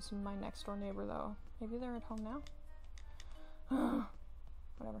wonder who's my next door neighbor though. Maybe they're at home now?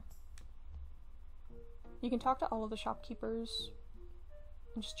 Whatever. You can talk to all of the shopkeepers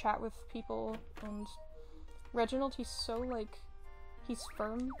and just chat with people, and Reginald, he's so like, he's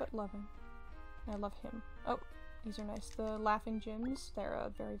firm but loving. I love him. Oh, these are nice. The laughing gems, they're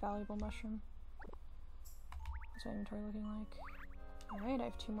a very valuable mushroom. What's my inventory looking like? Alright, I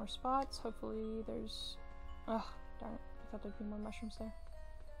have 2 more spots. Hopefully there's... Ugh, darn it. I thought there'd be more mushrooms there.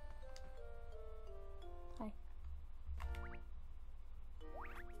 Hi.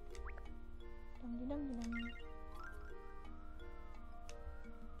 Dum-de-dum-de-dum.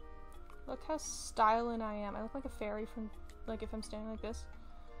 Look how styling I am. I look like a fairy from, like, if I'm standing like this.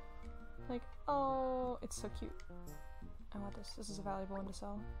 Like, oh, it's so cute. I want this. This is a valuable one to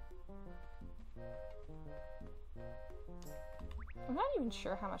sell. I'm not even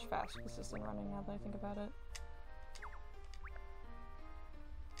sure how much faster this is than running now that I think about it.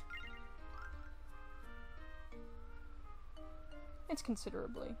 It's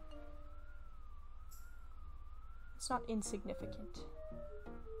considerably. It's not insignificant.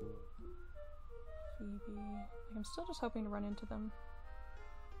 Phoebe. Like, I'm still just hoping to run into them.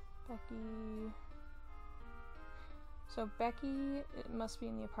 Becky. So Becky, it must be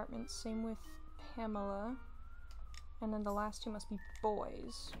in the apartment. Same with Pamela. And then the last 2 must be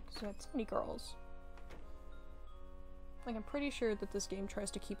boys, because we had so many girls. Like, I'm pretty sure that this game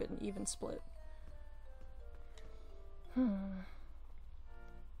tries to keep it an even split.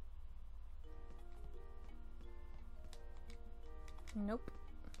 Nope.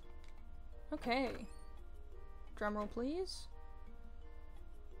 Okay. Drumroll, please.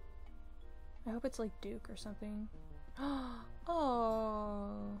 I hope it's like Duke or something.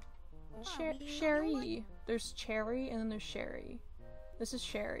 Oh. Sherry. There's Cherry and then there's Sherry. This is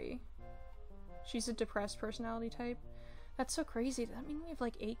Sherry. She's a depressed personality type. That's so crazy. Does that mean we have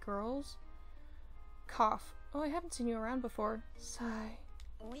like 8 girls? Cough. Oh, I haven't seen you around before. Sigh.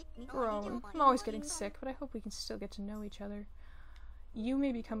 Grown. I'm always getting sick, but I hope we can still get to know each other. You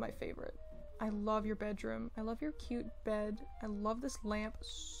may become my favorite. I love your bedroom. I love your cute bed. I love this lamp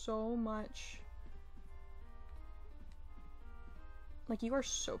so much. Like, you are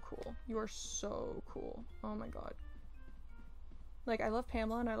so cool. You are so cool. Oh my god. Like, I love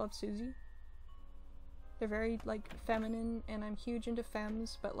Pamela and I love Susie. They're very, like, feminine, and I'm huge into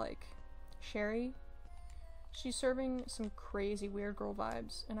femmes, but, like, Sherry, she's serving some crazy weird girl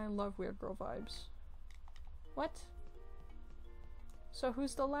vibes, and I love weird girl vibes. What? So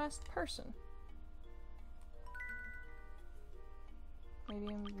who's the last person? Maybe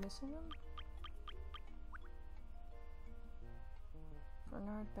I'm missing them?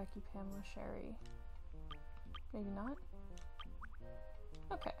 Bernard, Becky, Pamela, Sherry. Maybe not?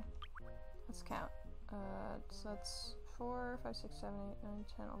 Okay. Let's count. So that's 4, 5, 6, 7, 8, 9,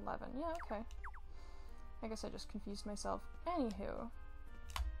 10, 11. Yeah, okay. I guess I just confused myself. Anywho.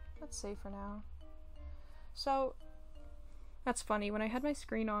 Let's save for now. So, that's funny. When I had my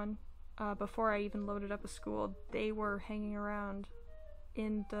screen on, before I even loaded up a school, they were hanging around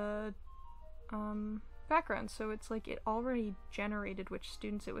in the, background. So it's like it already generated which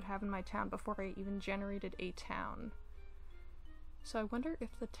students it would have in my town before I even generated a town. So I wonder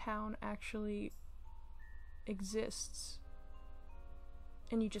if the town actually exists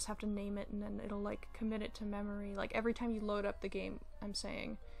and you just have to name it and then it'll like commit it to memory. Like every time you load up the game, I'm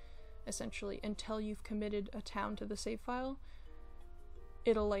saying, essentially, until you've committed a town to the save file,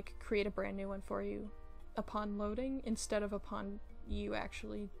 it'll like create a brand new one for you upon loading instead of upon you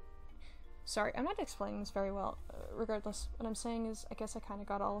actually. Sorry, I'm not explaining this very well. Regardless, what I'm saying is I guess I kind of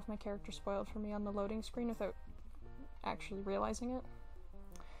got all of my characters spoiled for me on the loading screen without actually realizing it.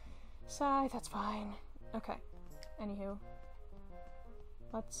 Sigh, that's fine. Okay. Anywho.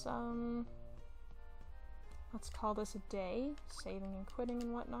 Let's call this a day, saving and quitting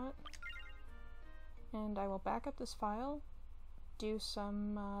and whatnot. And I will back up this file, do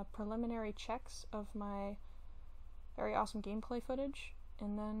some preliminary checks of my very awesome gameplay footage,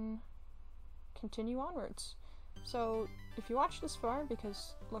 and then continue onwards. So if you watched this far,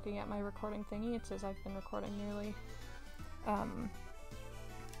 because looking at my recording thingy, it says I've been recording nearly an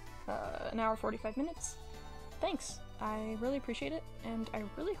hour 45 minutes. Thanks! I really appreciate it, and I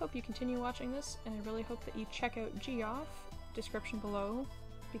really hope you continue watching this, and I really hope that you check out Geoff, description below,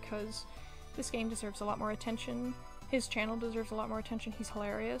 because this game deserves a lot more attention. His channel deserves a lot more attention. He's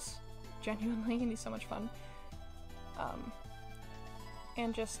hilarious, genuinely, and he's so much fun.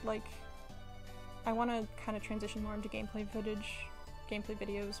 And just, like, I want to kind of transition more into gameplay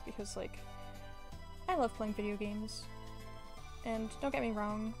videos, because, like, I love playing video games. And don't get me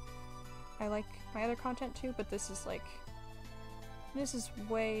wrong, I like my other content too, but this is, like, this is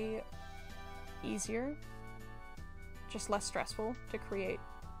way easier, just less stressful to create.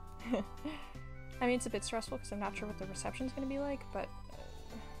 I mean, it's a bit stressful because I'm not sure what the reception's going to be like, but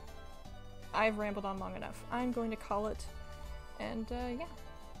I've rambled on long enough. I'm going to call it, and yeah.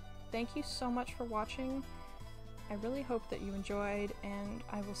 Thank you so much for watching. I really hope that you enjoyed, and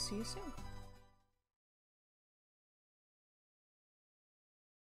I will see you soon.